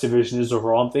down the West Division is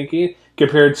overall, I'm thinking,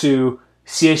 compared to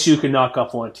CSU could knock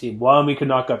off one team. Wyoming could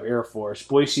knock off Air Force.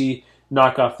 Boise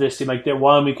knock off this team.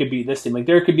 Wyoming could beat this team.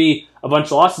 There could be a bunch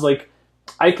of losses.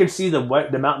 I could see the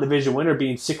Mountain Division winner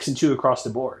being 6-2 across the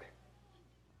board.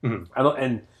 Mm-hmm. I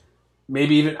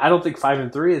don't think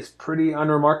 5-3 is pretty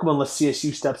unremarkable unless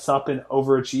CSU steps up and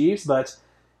overachieves. But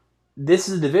this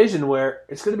is a division where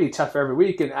it's going to be tough every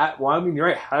week. And at Wyoming, you're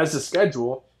right, has the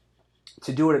schedule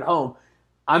to do it at home.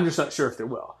 I'm just not sure if they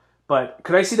will. But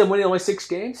could I see them winning only 6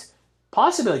 games?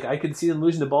 Possibly. I could see them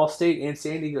losing to Ball State and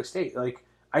San Diego State.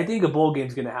 I think a bowl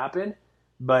game's going to happen,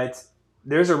 but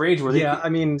there's a range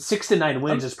where 6 to 9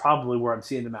 wins is probably where I'm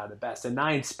seeing them out at best. And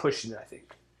 9's pushing it, I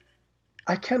think.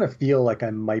 I kind of feel like I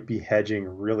might be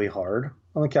hedging really hard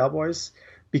on the Cowboys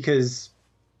because,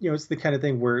 it's the kind of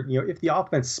thing where, if the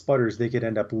offense sputters, they could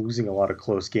end up losing a lot of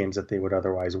close games that they would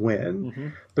otherwise win. Mm-hmm.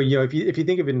 But, if you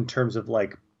think of it in terms of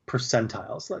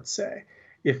percentiles, let's say,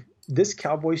 if this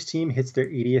Cowboys team hits their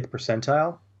 80th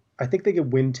percentile, I think they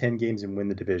could win 10 games and win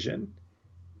the division.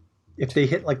 If they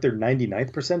hit their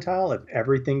 99th percentile, if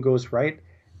everything goes right,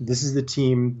 this is the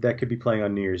team that could be playing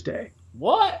on New Year's Day.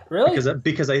 What? Really?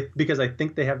 Because I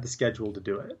think they have the schedule to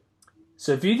do it.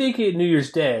 So if you think New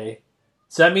Year's Day,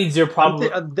 So that means you're probably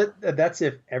that's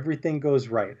if everything goes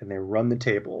right and they run the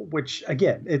table. Which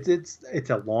again, it's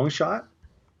a long shot.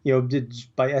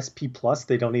 By SP Plus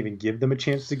they don't even give them a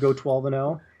chance to go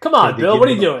 12-0. Come on, Bill, what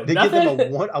are you doing? They give them a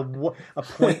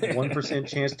 0.1%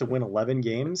 chance to win 11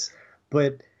 games,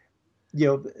 but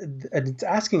it's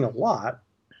asking a lot.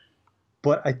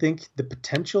 But I think the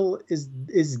potential is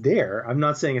there. I'm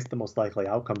not saying it's the most likely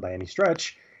outcome by any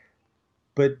stretch.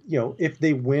 But, if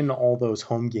they win all those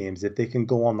home games, if they can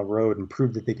go on the road and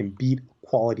prove that they can beat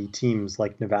quality teams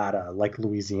like Nevada, like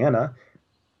Louisiana,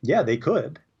 yeah, they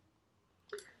could.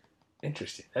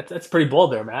 Interesting. That's pretty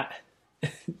bold there, Matt.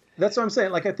 That's what I'm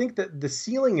saying. I think that the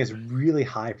ceiling is really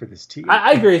high for this team.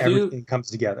 I agree with you. Everything comes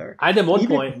together. I had one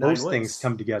Even point. If most things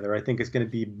come together. I think it's going to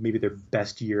be maybe their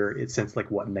best year since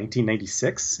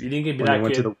 1996. You didn't give me when that they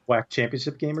went kid. to the WAC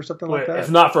championship game or something like that.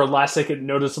 If not for a last second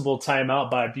noticeable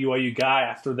timeout by a BYU guy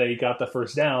after they got the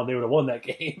first down, they would have won that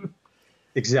game.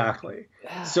 Exactly.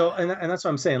 So, and that's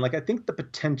what I'm saying. I think the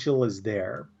potential is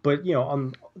there, but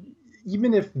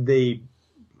even if they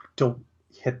don't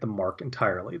hit the mark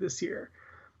entirely this year,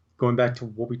 going back to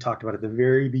what we talked about at the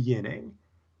very beginning,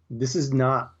 this is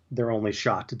not their only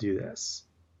shot to do this.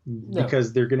 No.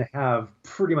 Because they're going to have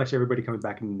pretty much everybody coming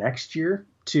back next year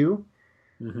too.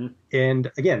 Mm-hmm.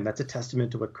 And again, that's a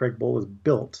testament to what Craig Bohl has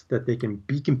built, that they can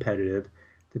be competitive,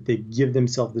 that they give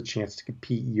themselves the chance to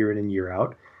compete year in and year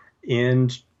out.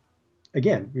 And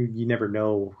again, you never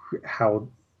know how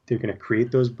they're going to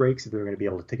create those breaks, if they're going to be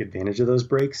able to take advantage of those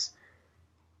breaks.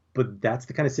 But that's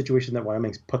the kind of situation that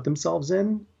Wyoming's put themselves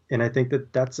in. And I think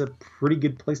that that's a pretty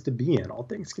good place to be in, all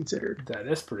things considered. That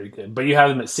is pretty good. But you have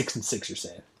them at 6-6, you're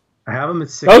saying? I have them at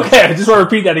 6. Okay, I just want to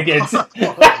repeat that again.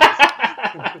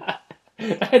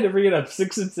 I had to bring it up,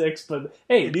 6-6. But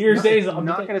hey, New Year's Day is not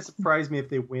going to surprise me if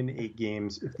they win 8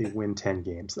 games, if they win 10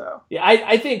 games, though. Yeah,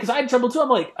 I think, because I had trouble too.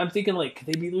 I'm thinking, could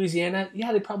they beat Louisiana?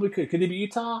 Yeah, they probably could. Could they beat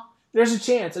Utah? There's a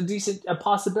chance, a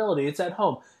possibility. It's at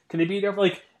home. Can they beat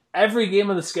every game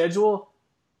on the schedule?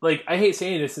 I hate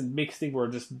saying this and makes think we're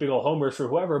just big old homers for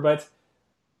whoever, but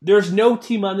there's no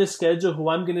team on this schedule who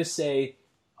I'm going to say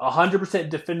 100%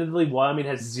 definitively Wyoming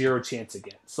has zero chance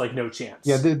against. No chance.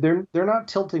 Yeah, they're not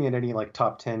tilting at any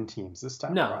top 10 teams this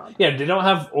time around. Yeah, they don't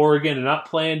have Oregon. They're not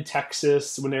playing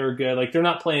Texas when they were good. They're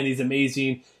not playing these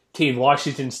amazing teams.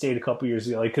 Washington State a couple years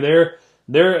ago.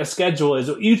 Their schedule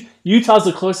is Utah's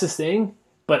the closest thing,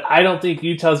 but I don't think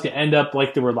Utah's going to end up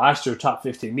like they were last year, top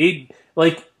 15. Maybe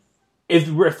if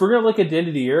we're going to look at the end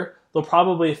of the year, they'll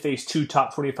probably face 2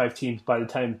 top 25 teams by the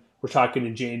time we're talking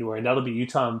in January, and that'll be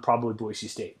Utah and probably Boise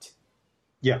State.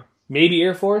 Yeah. Maybe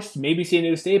Air Force, maybe San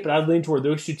Diego State, but I'd lean toward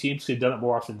those 2 teams who've done it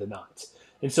more often than not.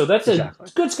 And so that's a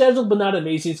good schedule, but not an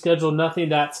amazing schedule. Nothing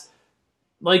that's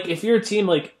if you're a team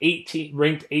ranked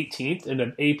 18th in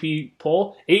an AP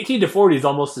poll, 18 to 40 is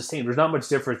almost the same. There's not much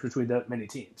difference between that many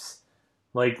teams.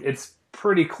 It's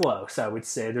pretty close, I would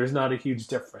say. There's not a huge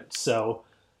difference. So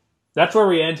that's where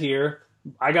we end here.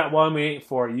 I got Wyoming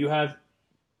 8-4. You have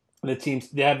the teams.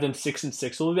 They have them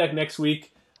 6-6. So we'll be back next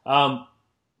week.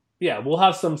 We'll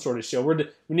have some sort of show. We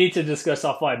need to discuss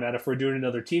offline, Matt, if we're doing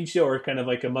another team show or kind of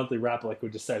a monthly wrap like we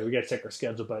decided. We got to check our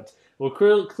schedule, but we'll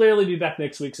clearly be back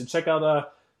next week. So check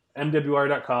out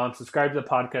MWR.com. Subscribe to the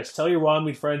podcast. Tell your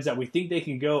Wyoming friends that we think they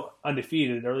can go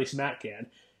undefeated, or at least Matt can.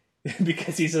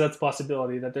 Because he said that's a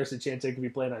possibility, that there's a chance they could be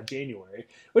playing on January,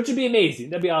 which would be amazing.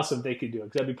 That'd be awesome if they could do it,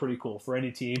 because that'd be pretty cool for any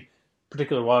team,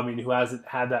 particularly Wyoming, who hasn't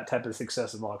had that type of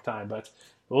success in a long time. But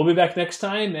we'll be back next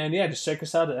time, and just check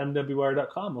us out at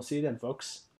MWR.com. We'll see you then, folks.